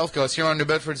Spooky South Coast here on New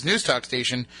Bedford's News Talk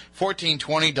Station,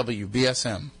 1420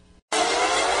 WBSM.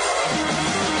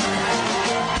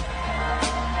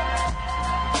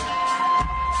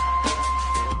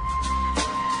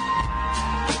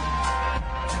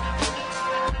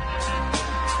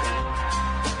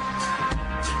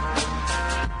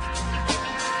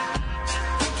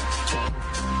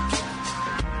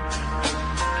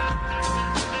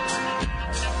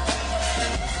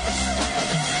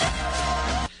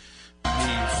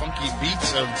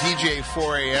 Of DJ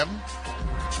 4AM.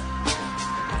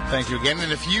 Thank you again.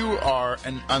 And if you are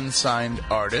an unsigned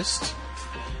artist,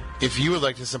 if you would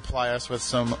like to supply us with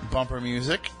some bumper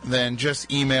music, then just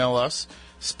email us,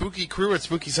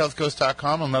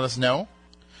 spookycrew@spookysouthcoast.com, and let us know.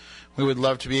 We would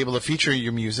love to be able to feature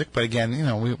your music, but again,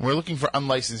 we're looking for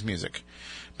unlicensed music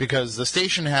because the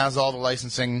station has all the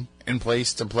licensing in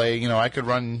place to play. I could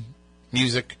run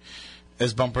music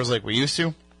as bumpers like we used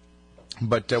to.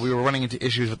 But we were running into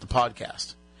issues with the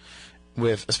podcast,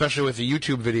 especially with the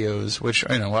YouTube videos, which,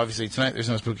 obviously tonight there's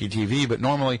no Spooky TV, but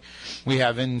normally we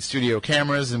have in-studio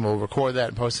cameras, and we'll record that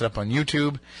and post it up on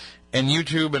YouTube. And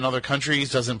YouTube in other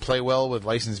countries doesn't play well with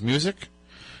licensed music.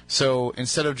 So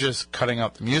instead of just cutting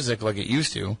out the music like it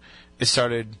used to, it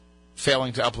started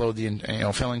failing to upload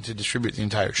failing to distribute the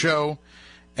entire show.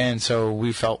 And so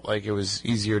we felt like it was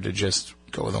easier to just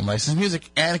go with unlicensed music,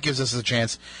 and it gives us a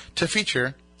chance to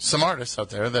feature some artists out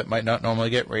there that might not normally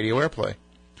get radio airplay.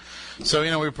 So,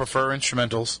 we prefer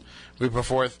instrumentals. We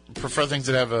prefer things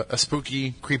that have a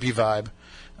spooky, creepy vibe,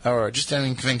 or just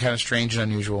anything kind of strange and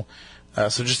unusual.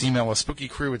 So just email us,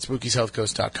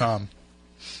 spookycrew@spookysouthcoast.com.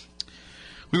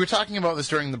 We were talking about this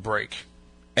during the break,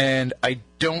 and I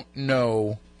don't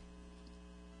know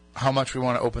how much we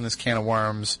want to open this can of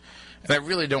worms, and I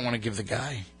really don't want to give the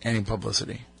guy any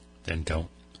publicity. Then don't.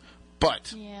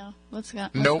 But Yeah, let's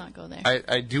not go there.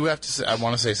 I do have to say, I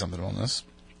want to say something on this.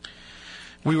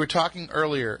 We were talking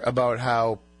earlier about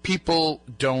how people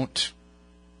don't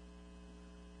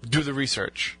do the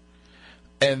research,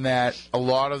 and that a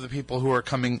lot of the people who are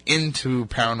coming into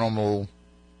paranormal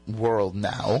world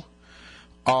now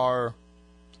are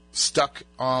stuck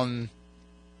on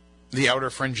the outer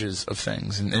fringes of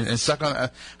things, and stuck on, I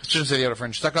shouldn't say the outer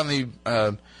fringe, stuck on the,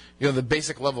 the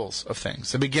basic levels of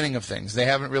things, the beginning of things. They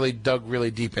haven't really dug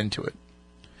really deep into it.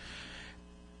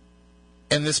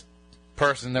 And this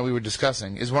person that we were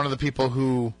discussing is one of the people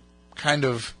who kind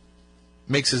of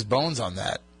makes his bones on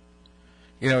that.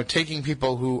 Taking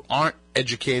people who aren't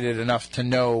educated enough to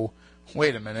know,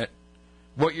 wait a minute,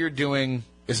 what you're doing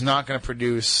is not going to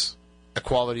produce a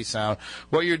quality sound.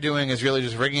 What you're doing is really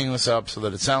just rigging this up so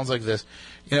that it sounds like this,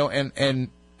 and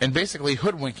basically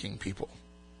hoodwinking people.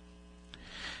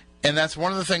 And that's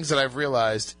one of the things that I've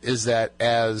realized is that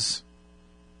as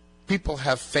people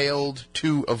have failed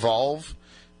to evolve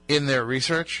in their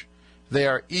research, they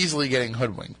are easily getting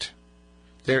hoodwinked.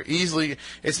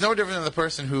 It's no different than the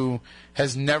person who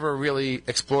has never really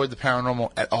explored the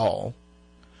paranormal at all,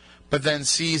 but then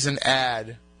sees an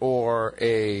ad or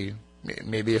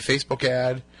maybe a Facebook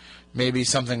ad, maybe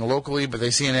something locally, but they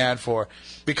see an ad for,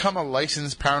 become a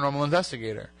licensed paranormal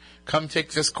investigator. Come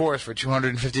take this course for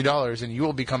 $250 and you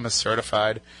will become a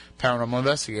certified paranormal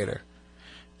investigator.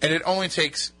 And it only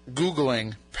takes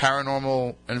Googling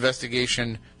paranormal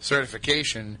investigation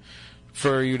certification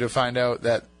for you to find out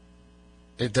that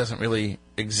it doesn't really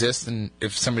exist, and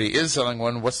if somebody is selling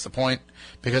one, what's the point?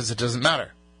 Because it doesn't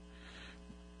matter.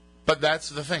 But that's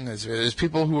the thing, there's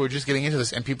people who are just getting into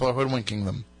this, and people are hoodwinking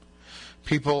them.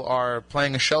 People are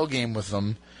playing a shell game with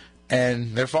them,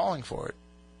 and they're falling for it.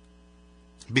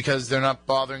 Because they're not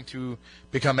bothering to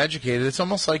become educated. It's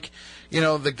almost like,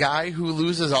 the guy who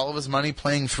loses all of his money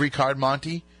playing 3-card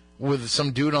Monte with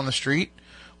some dude on the street.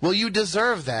 Well, you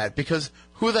deserve that, because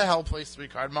who the hell plays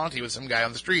 3-card Monte with some guy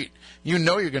on the street? You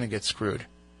know you're going to get screwed.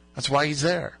 That's why he's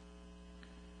there.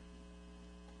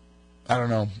 I don't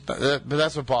know, but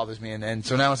that's what bothers me, and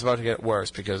so now it's about to get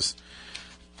worse, because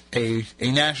a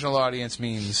national audience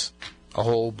means a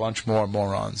whole bunch more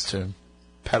morons to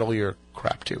peddle your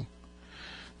crap to.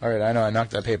 All right, I know I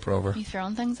knocked that paper over. You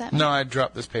throwing things at me? No, I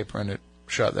dropped this paper and it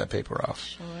shot that paper off.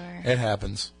 Sure. It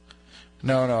happens.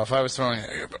 No, if I was throwing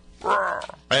it,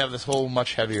 I have this whole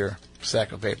much heavier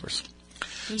stack of papers.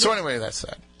 So anyway, that's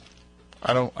that.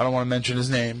 I don't want to mention his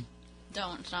name.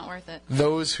 Don't. It's not worth it.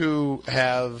 Those who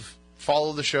have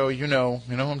followed the show, you know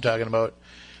who I'm talking about.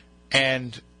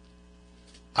 And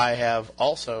I have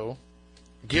also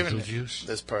given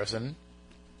this person,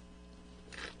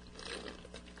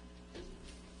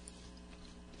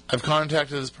 I've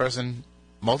contacted this person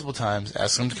multiple times,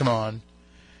 asked him to come on,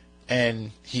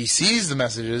 and he sees the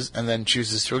messages and then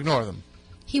chooses to ignore them.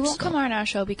 He won't come on our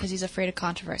show because he's afraid of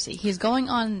controversy. He's going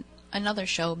on another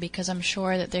show because I'm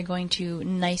sure that they're going to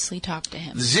nicely talk to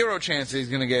him. Zero chance that he's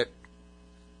going to get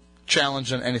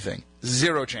challenged on anything.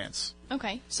 Zero chance.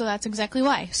 Okay, so that's exactly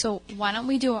why. So why don't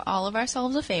we do all of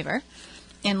ourselves a favor,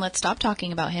 and let's stop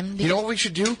talking about him. You know what we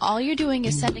should do? All you're doing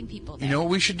is sending people there. You know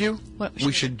what we should do? What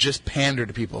we should just pander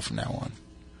to people from now on.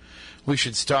 We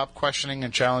should stop questioning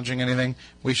and challenging anything.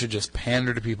 We should just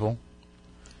pander to people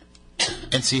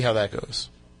and see how that goes.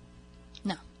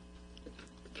 No.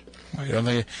 I don't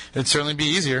think it'd certainly be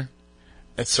easier.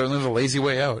 It's certainly the lazy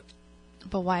way out.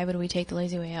 But why would we take the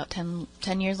lazy way out 10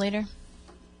 years later?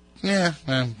 Yeah,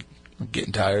 I'm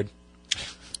getting tired.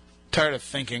 Tired of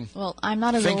thinking. Well, I'm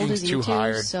not as old as you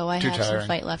two, so I have some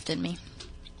fight left in me.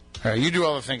 All right, you do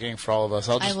all the thinking for all of us.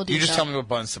 I will do you just so. tell me what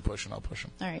buttons to push, and I'll push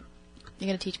them. All right. You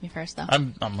got to teach me first, though.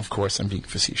 I'm of course, I'm being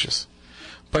facetious.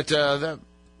 But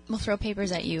we'll throw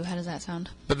papers at you. How does that sound?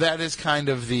 But that is kind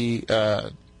of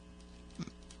the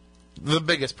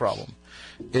biggest problem.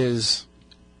 Is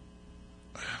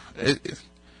it's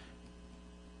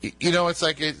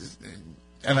like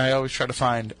and I always try to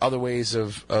find other ways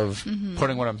of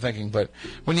putting what I'm thinking. But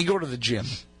when you go to the gym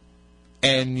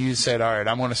and you said, all right,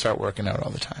 I'm going to start working out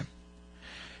all the time,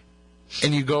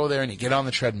 and you go there and you get on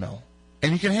the treadmill,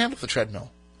 and you can handle the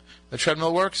treadmill. The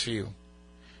treadmill works for you.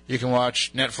 You can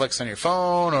watch Netflix on your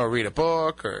phone or read a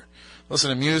book or listen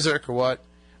to music or what.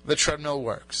 The treadmill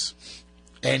works.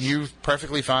 And you're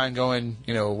perfectly fine going,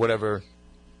 whatever,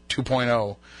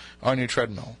 2.0 on your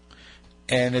treadmill.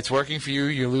 And it's working for you,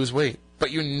 you lose weight.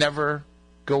 But you never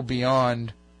go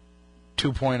beyond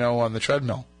 2.0 on the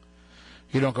treadmill.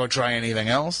 You don't go try anything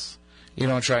else. You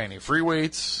don't try any free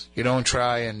weights. You don't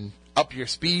try and up your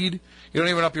speed. You don't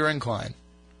even up your incline.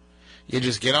 You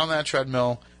just get on that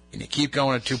treadmill and you keep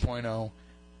going at 2.0.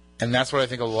 And that's what I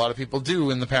think a lot of people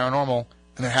do in the paranormal,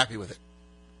 and they're happy with it.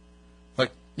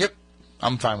 Like, yep,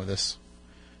 I'm fine with this.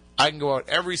 I can go out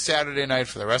every Saturday night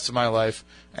for the rest of my life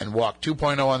and walk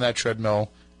 2.0 on that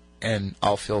treadmill, and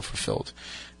I'll feel fulfilled.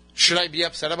 Should I be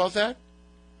upset about that?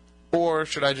 Or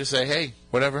should I just say, hey,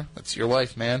 whatever, that's your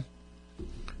life, man?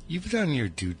 You've done your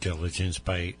due diligence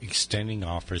by extending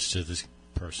offers to this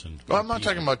person. Well, I'm not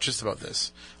talking about just about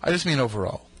this. I just mean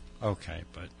overall. Okay,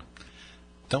 but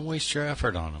don't waste your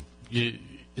effort on him.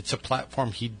 It's a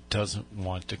platform he doesn't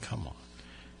want to come on.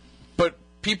 But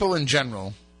people in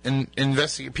general,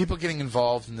 people getting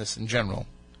involved in this in general,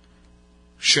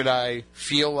 should I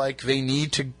feel like they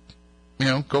need to,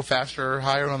 go faster or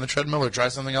higher on the treadmill or try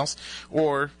something else?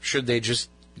 Or should they just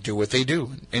do what they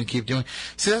do and keep doing?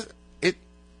 See,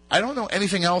 I don't know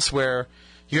anything else where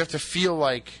you have to feel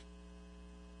like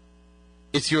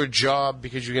it's your job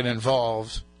because you get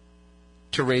involved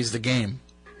to raise the game.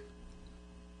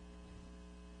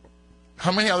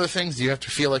 How many other things do you have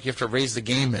to feel like you have to raise the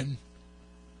game in?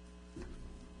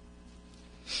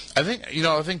 I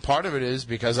think part of it is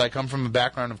because I come from a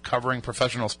background of covering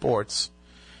professional sports.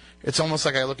 It's almost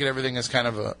like I look at everything as kind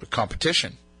of a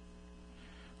competition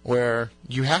where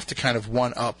you have to kind of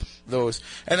one-up those.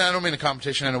 And I don't mean a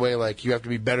competition in a way like you have to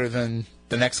be better than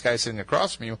the next guy sitting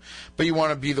across from you, but you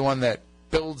want to be the one that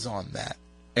builds on that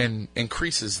and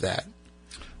increases that.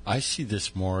 I see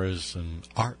this more as an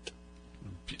art.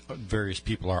 Various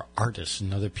people are artists,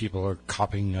 and other people are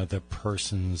copying other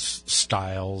person's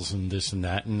styles and this and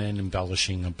that, and then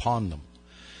embellishing upon them.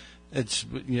 It's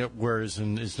whereas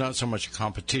it's not so much a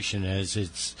competition as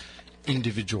it's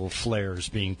individual flares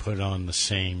being put on the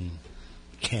same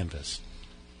canvas.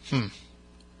 I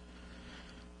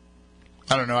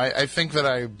don't know. I think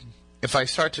that if I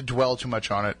start to dwell too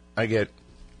much on it, I get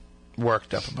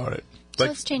worked up about it. So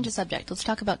let's change the subject. Let's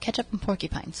talk about ketchup and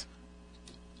porcupines.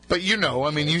 But you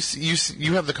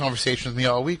have the conversation with me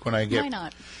all week when I get... Why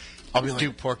not? I'll be like...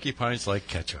 Do porcupines like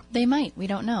ketchup? They might. We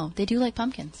don't know. They do like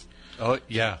pumpkins. Oh,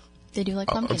 yeah. They do like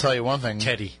pumpkins. I'll tell you one thing.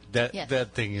 Teddy. That Yes.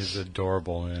 that thing is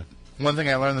adorable, man. One thing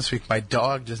I learned this week, my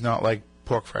dog does not like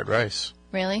pork fried rice.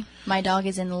 Really? My dog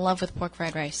is in love with pork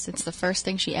fried rice. It's the first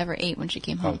thing she ever ate when she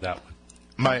came home. Oh, that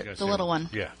one. The little one.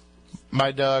 Yeah.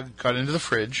 My dog got into the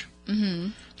fridge. Mm-hmm.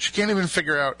 She can't even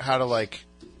figure out how to,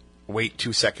 wait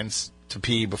 2 seconds to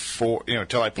pee before,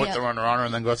 till I put the runner on her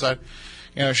and then go outside.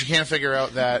 She can't figure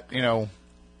out that, when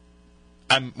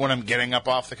I'm getting up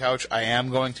off the couch, I am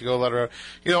going to go let her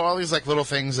out. All these, little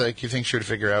things you think she would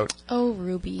figure out. Oh,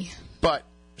 Ruby. But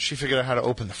she figured out how to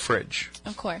open the fridge.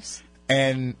 Of course.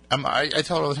 And I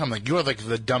tell her all the time, you are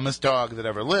the dumbest dog that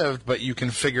ever lived, but you can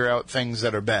figure out things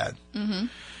that are bad. Mm-hmm.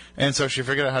 And so she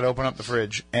figured out how to open up the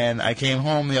fridge. And I came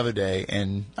home the other day,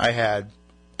 and I had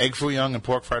egg foo young and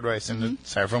pork fried rice in the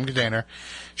styrofoam container.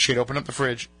 She had opened up the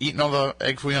fridge, eaten all the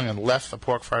egg foo young, and left the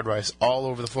pork fried rice all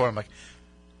over the floor. I'm like,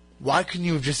 why couldn't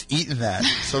you have just eaten that?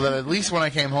 So that at least when I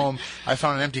came home, I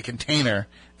found an empty container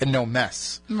and no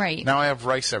mess. Right. Now I have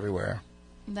rice everywhere.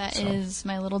 That is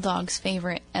my little dog's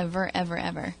favorite ever, ever,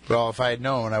 ever. Well, if I had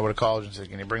known, I would have called and said,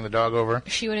 can you bring the dog over?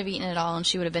 She would have eaten it all, and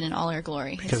she would have been in all her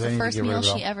glory. Because it's the first meal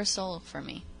she ever stole from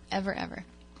me. Ever, ever.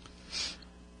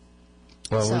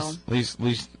 Well, at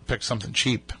least pick something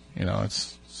cheap.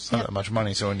 It's not that much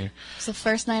money. So when you... So the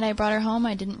first night I brought her home,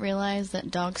 I didn't realize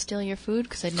that dogs steal your food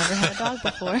because I'd never had a dog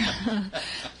before.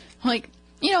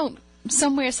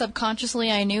 Somewhere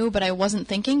subconsciously I knew, but I wasn't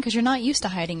thinking because you're not used to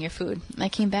hiding your food. I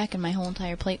came back and my whole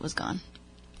entire plate was gone.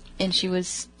 And she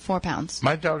was 4 pounds.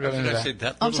 My dog got into Did I say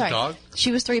that little dog?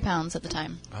 She was 3 pounds at the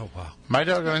time. Oh, wow. My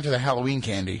dog got into the Halloween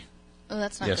candy. Oh,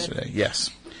 that's not yesterday. good. Yes.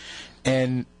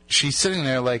 And she's sitting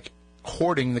there,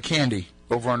 hoarding the candy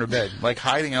over on her bed.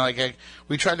 Hiding it.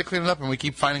 We tried to clean it up, and we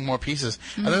keep finding more pieces.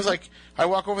 Mm-hmm. And there's, I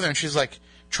walk over there, and she's,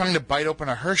 trying to bite open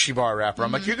a Hershey bar wrapper.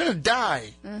 I'm like, you're going to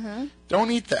die. Don't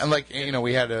eat that. And like,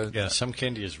 we had a... Yeah, some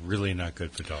candy is really not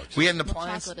good for dogs. We had an Well,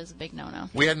 appliance... chocolate is a big no-no.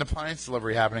 We had an appliance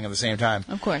delivery happening at the same time.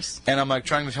 Of course. And I'm like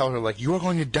trying to tell her, like, you are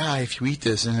going to die if you eat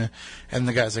this. And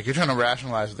the guy's like, you're trying to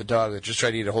rationalize with the dog that just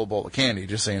tried to eat a whole bowl of candy,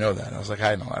 just so you know that. And I was like,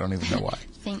 I know. I don't even know why.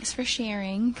 Thanks for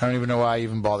sharing. I don't even know why I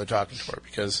even bother talking to her,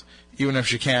 because even if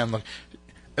she can, look...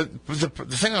 The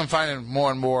thing I'm finding more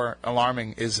and more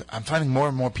alarming is I'm finding more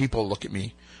and more people look at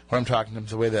me when I'm talking to them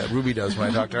the way that Ruby does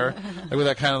when I talk to her. Like with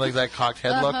that kind of like that cocked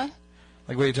head look. Like,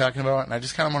 what are you talking about? And I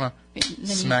just kind of want to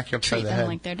smack you upside Treat the them head.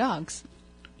 like they're dogs.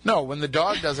 No, when the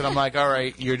dog does it, I'm like, all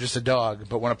right, you're just a dog.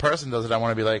 But when a person does it, I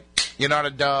want to be like, you're not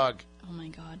a dog. Oh, my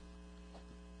God.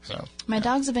 So My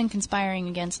dogs have been conspiring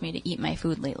against me to eat my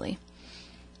food lately.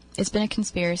 It's been a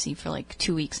conspiracy for like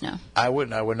 2 weeks now. I would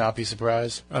not be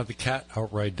surprised. The cat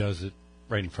outright does it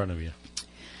right in front of you.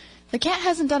 The cat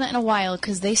hasn't done it in a while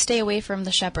because they stay away from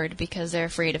the shepherd because they're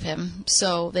afraid of him.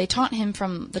 So they taunt him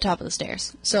from the top of the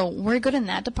stairs. So we're good in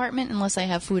that department unless I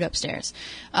have food upstairs.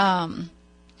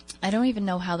 I don't even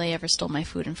know how they ever stole my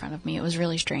food in front of me. It was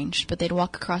really strange. But they'd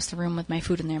walk across the room with my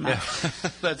food in their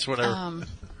mouth. That's what I...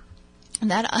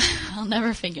 That I'll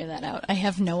never figure that out. I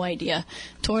have no idea.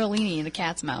 Tortellini in a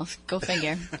cat's mouth. Go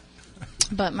figure.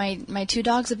 But my two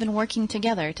dogs have been working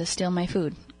together to steal my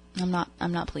food. I'm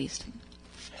not pleased.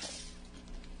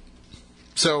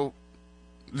 So,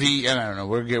 and I don't know,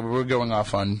 we're going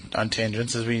off on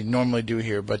tangents as we normally do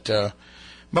here, but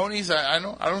Moniz, I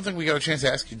don't think we got a chance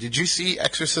to ask you. Did you see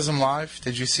Exorcism live?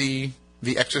 Did you see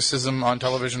the Exorcism on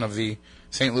television of the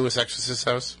St. Louis Exorcist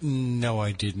House? No,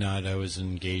 I did not. I was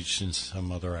engaged in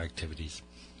some other activities.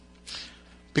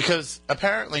 Because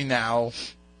apparently now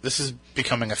this is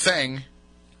becoming a thing.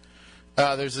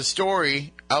 There's a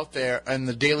story out there in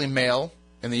the Daily Mail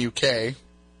in the UK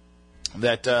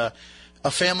that a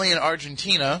family in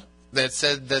Argentina that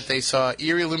said that they saw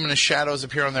eerie luminous shadows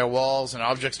appear on their walls and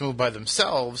objects move by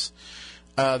themselves.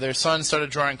 Their son started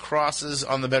drawing crosses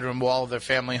on the bedroom wall of their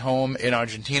family home in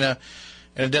Argentina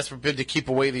in a desperate bid to keep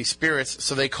away these spirits.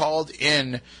 So they called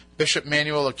in Bishop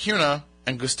Manuel Acuna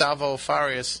and Gustavo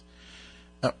Farias.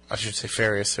 I should say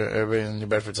Farias. Everybody in New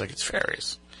Bedford's like, it's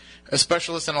Farias. A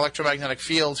specialist in electromagnetic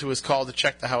fields who was called to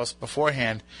check the house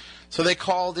beforehand. So they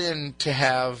called in to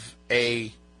have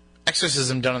a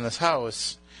exorcism done in this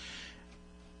house.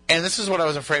 And this is what I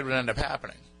was afraid would end up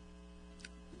happening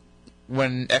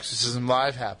when Exorcism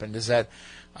Live happened, is that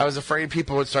I was afraid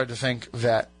people would start to think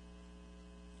that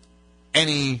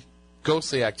any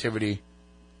ghostly activity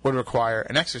would require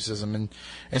an exorcism.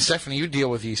 And Stephanie, you deal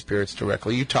with these spirits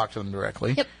directly. You talk to them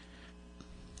directly. Yep.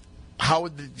 How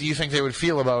do you think they would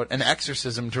feel about an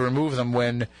exorcism to remove them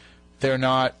when they're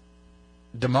not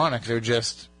demonic, they're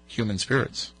just human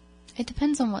spirits? It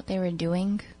depends on what they were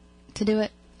doing to do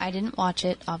it. I didn't watch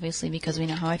it, obviously, because we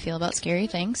know how I feel about scary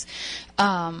things. So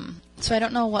I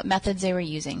don't know what methods they were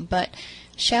using. But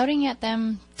shouting at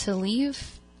them to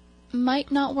leave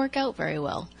might not work out very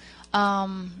well.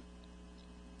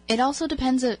 It also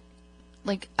depends are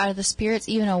the spirits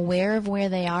even aware of where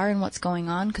they are and what's going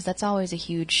on? Because that's always a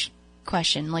huge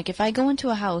question. Like, if I go into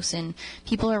a house and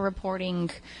people are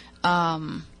reporting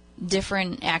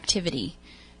different activity,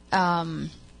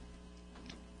 it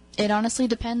honestly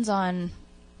depends on...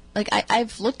 Like,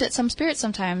 I've looked at some spirits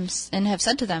sometimes and have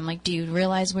said to them, like, do you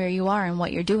realize where you are and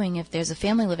what you're doing if there's a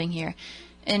family living here?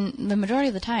 And the majority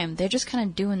of the time, they're just kind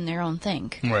of doing their own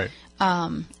thing. Right.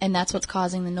 And that's what's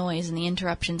causing the noise and the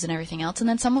interruptions and everything else. And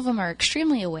then some of them are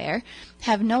extremely aware,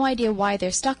 have no idea why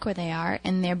they're stuck where they are,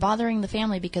 and they're bothering the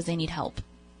family because they need help.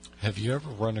 Have you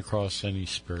ever run across any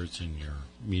spirits in your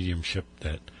mediumship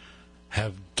that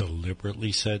have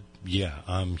deliberately said, yeah,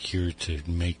 I'm here to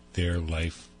make their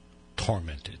life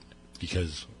tormented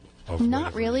because of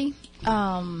Not really.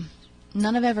 None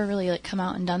have ever really come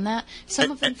out and done that.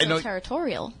 Some of them feel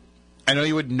territorial. I know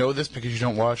you would know this because you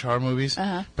don't watch horror movies,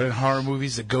 but in horror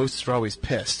movies, the ghosts are always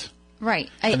pissed. Right.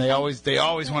 And they always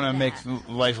want to make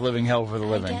life living hell for the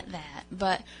living. I get that.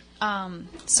 But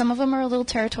some of them are a little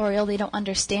territorial. They don't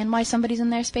understand why somebody's in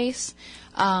their space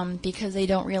because they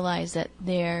don't realize that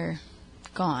they're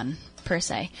gone, per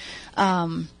se.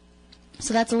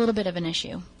 So that's a little bit of an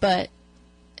issue. But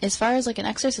as far as like an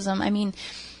exorcism, I mean,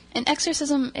 an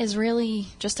exorcism is really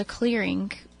just a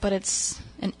clearing, but it's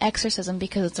an exorcism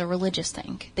because it's a religious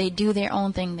thing. They do their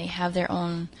own thing. They have their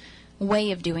own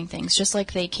way of doing things. Just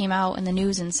like they came out in the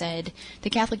news and said, the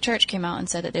Catholic Church came out and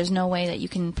said that there's no way that you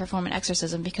can perform an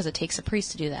exorcism because it takes a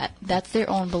priest to do that. That's their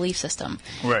own belief system.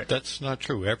 Right. That's not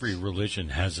true. Every religion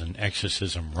has an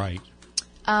exorcism rite.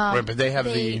 Right, but they have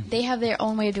they have their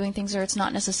own way of doing things, or it's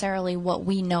not necessarily what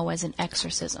we know as an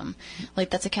exorcism. Like,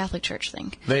 that's a Catholic Church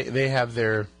thing. They have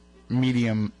their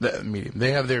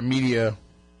they have their media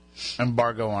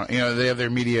embargo on it. You know, they have their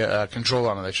media control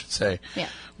on it, I should say. Yeah.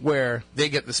 Where they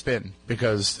get the spin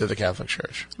because they're the Catholic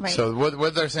Church. Right. So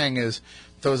what they're saying is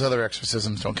those other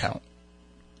exorcisms don't count.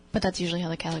 But that's usually how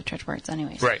the Catholic Church works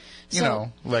anyways. Right. You So-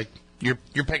 know, like your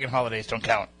pagan holidays don't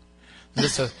count.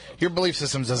 Your belief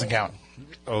systems doesn't count.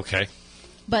 Okay.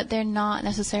 But they're not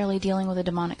necessarily dealing with a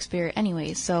demonic spirit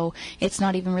anyways, so it's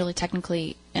not even really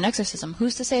technically an exorcism.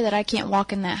 Who's to say that I can't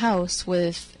walk in that house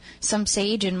with some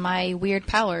sage and my weird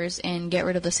powers and get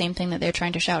rid of the same thing that they're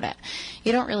trying to shout at?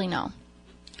 You don't really know.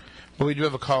 Well, we do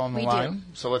have a call on the We line, do.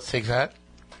 so let's take that.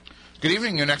 Good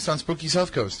evening. You're next on Spooky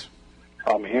South Coast.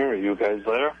 I'm here. Are you guys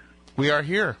there? We are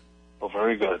here. Oh,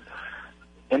 very good.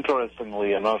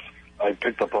 Interestingly enough, I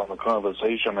picked up on the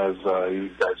conversation as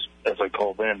you guys as I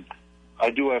called in. I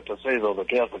do have to say, though, the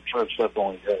Catholic Church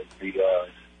definitely has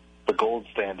the gold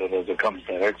standard as it comes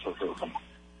to exorcism.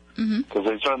 Because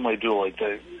they certainly do, like,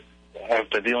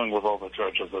 after dealing with all the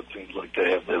churches, it seems like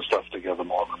they have their stuff together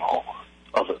more than all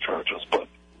other churches. But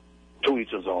to each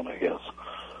his own, I guess.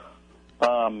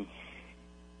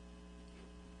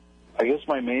 I guess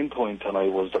my main point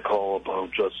tonight was to call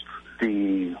about just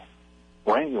the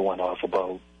rant you went off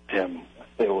about Tim.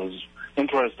 It was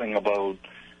interesting about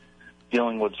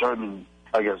dealing with certain,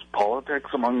 I guess, politics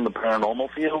among the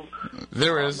paranormal field.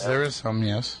 There is some,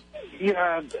 yes.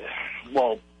 Yeah,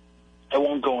 well, I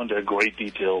won't go into great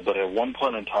detail, but at one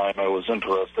point in time I was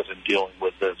interested in dealing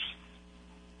with this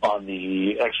on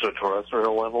the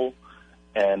extraterrestrial level,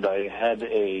 and I had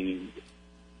a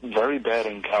very bad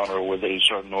encounter with a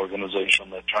certain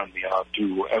organization that turned me off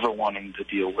to ever wanting to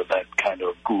deal with that kind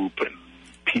of group and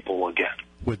people again.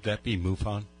 Would that be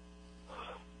MUFON?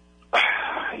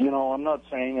 You know, I'm not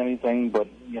saying anything, but,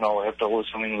 you know, after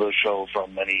listening to the show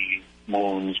from many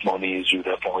Monies, you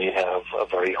definitely have a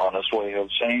very honest way of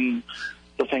saying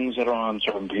the things that are on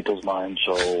certain people's minds,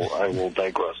 so I will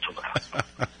digress to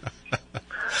that.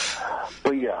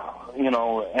 But, yeah, you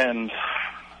know, and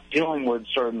dealing with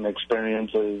certain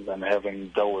experiences and having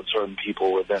dealt with certain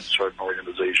people within certain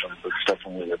organizations, it's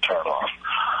definitely a turn-off.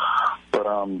 But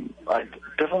I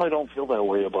definitely don't feel that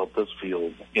way about this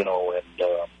field, you know,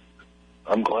 and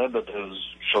I'm glad that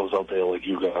there's shows out there like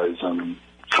you guys and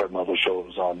certain other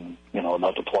shows on, you know,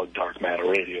 not to plug Dark Matter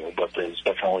Radio, but there's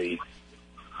definitely,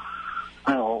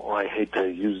 I hate to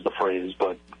use the phrase,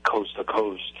 but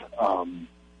coast-to-coast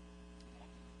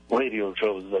radio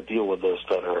shows that deal with this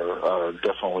that are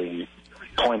definitely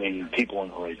pointing people in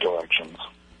the right directions.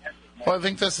 Well, I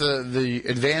think that's the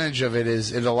advantage of it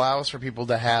is it allows for people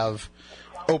to have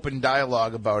open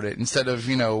dialogue about it instead of,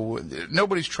 you know,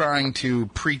 nobody's trying to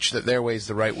preach that their way is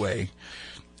the right way.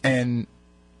 And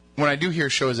when I do hear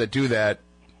shows that do that,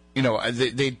 you know,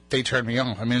 they turn me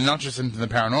on. I mean, not just in the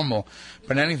paranormal,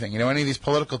 but anything. You know, any of these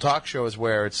political talk shows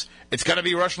where it's got to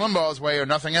be Rush Limbaugh's way or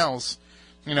nothing else.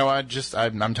 You know,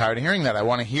 I'm tired of hearing that. I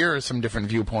want to hear some different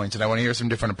viewpoints, and I want to hear some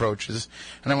different approaches,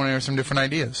 and I want to hear some different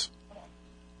ideas.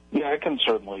 Yeah, I can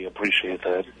certainly appreciate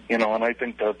that. You know, and I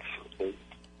think that's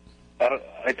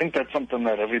something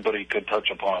that everybody could touch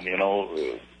upon. You know,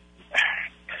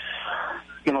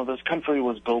 this country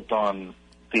was built on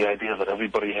the idea that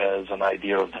everybody has an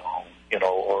idea of their own. You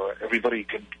know, or everybody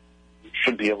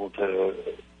should be able to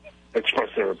express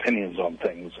their opinions on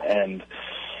things, and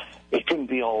it couldn't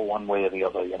be all one way or the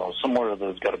other. You know, somewhere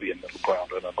there's got to be a middle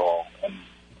ground in it all. And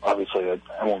obviously,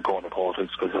 I won't go into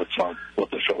politics because that's not what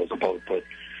the show is about. But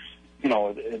you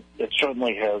know, it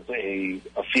certainly has a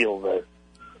feel that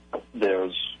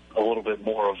there's a little bit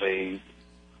more of a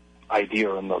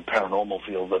idea in the paranormal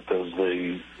field that there's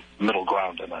the middle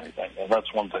ground in anything, and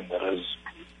that's one thing that has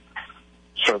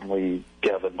certainly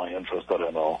gathered my interest that I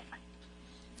know.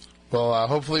 Well,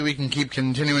 hopefully we can keep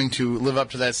continuing to live up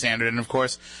to that standard, and of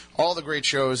course, all the great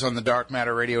shows on the Dark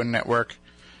Matter Radio Network.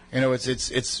 You know,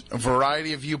 it's a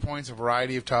variety of viewpoints, a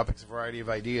variety of topics, a variety of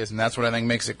ideas, and that's what I think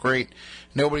makes it great.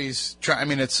 Nobody's trying. I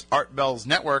mean, it's Art Bell's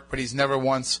network, but he's never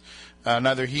once,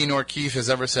 neither he nor Keith has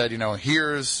ever said, you know,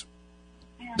 here's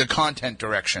the content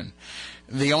direction.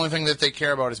 The only thing that they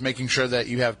care about is making sure that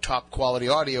you have top quality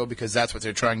audio because that's what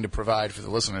they're trying to provide for the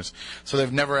listeners. So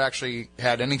they've never actually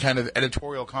had any kind of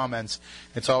editorial comments.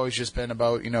 It's always just been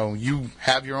about, you know, you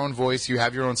have your own voice, you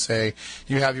have your own say,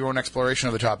 you have your own exploration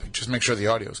of the topic. Just make sure the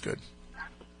audio is good.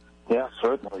 Yeah,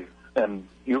 certainly. And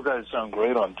you guys sound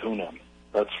great on TuneIn.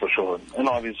 That's for sure. And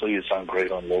obviously you sound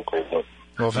great on local. But,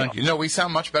 well, thank you. No, we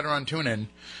sound much better on TuneIn.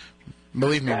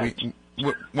 Believe me,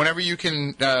 whenever you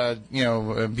can,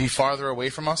 be farther away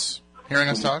from us, hearing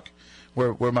us talk,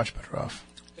 we're much better off.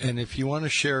 And if you want to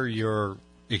share your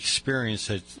experience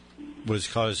that was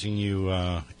causing you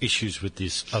issues with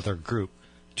this other group,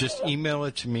 just email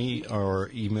it to me or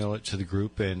email it to the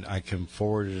group, and I can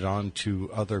forward it on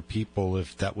to other people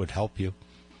if that would help you.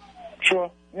 Sure.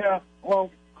 Yeah.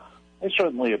 Well, I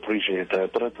certainly appreciate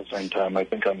that, but at the same time, I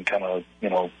think I'm kind of,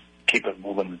 keep it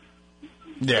moving.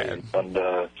 Yeah. And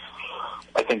I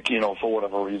think, for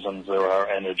whatever reasons, there are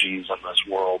energies in this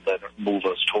world that move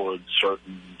us towards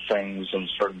certain things and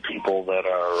certain people that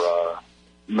are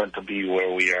meant to be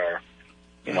where we are.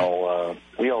 We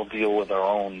all deal with our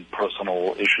own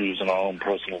personal issues and our own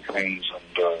personal things, and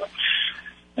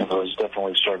there's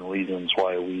definitely certain reasons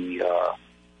why we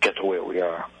get to where we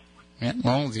are. Yeah,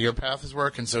 well, your path is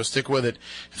working, so stick with it.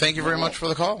 Thank you very much for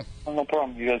the call. No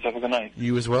problem. You guys have a good night.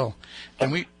 You as well.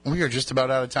 And we are just about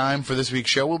out of time for this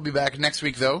week's show. We'll be back next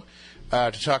week, though,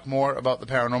 to talk more about the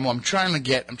paranormal. I'm trying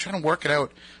to work it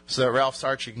out so that Ralph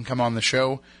Sarchie can come on the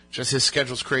show. Just his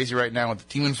schedule's crazy right now with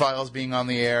the Demon Files being on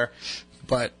the air.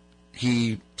 But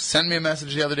he sent me a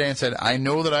message the other day and said, I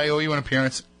know that I owe you an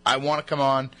appearance. I want to come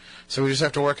on. So we just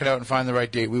have to work it out and find the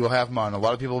right date. We will have him on. A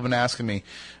lot of people have been asking me,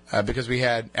 because we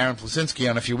had Aaron Plasinski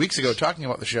on a few weeks ago talking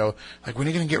about the show, like, when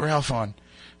are you going to get Ralph on?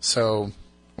 So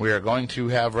we are going to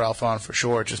have Ralph on for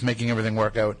sure, just making everything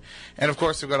work out. And, of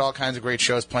course, we've got all kinds of great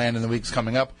shows planned in the weeks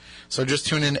coming up. So just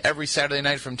tune in every Saturday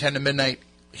night from 10 to midnight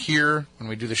here when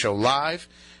we do the show live,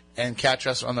 and catch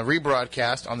us on the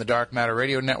rebroadcast on the Dark Matter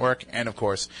Radio Network and, of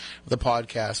course, the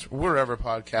podcast, wherever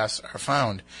podcasts are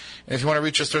found. And if you want to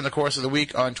reach us during the course of the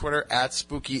week on Twitter,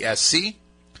 @SpookySC.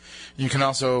 You can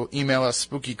also email us,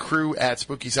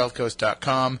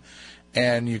 spookycrew@spookysouthcoast.com,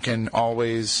 and you can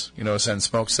always, send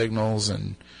smoke signals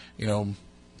and,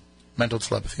 mental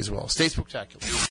telepathy as well. Stay spooktacular.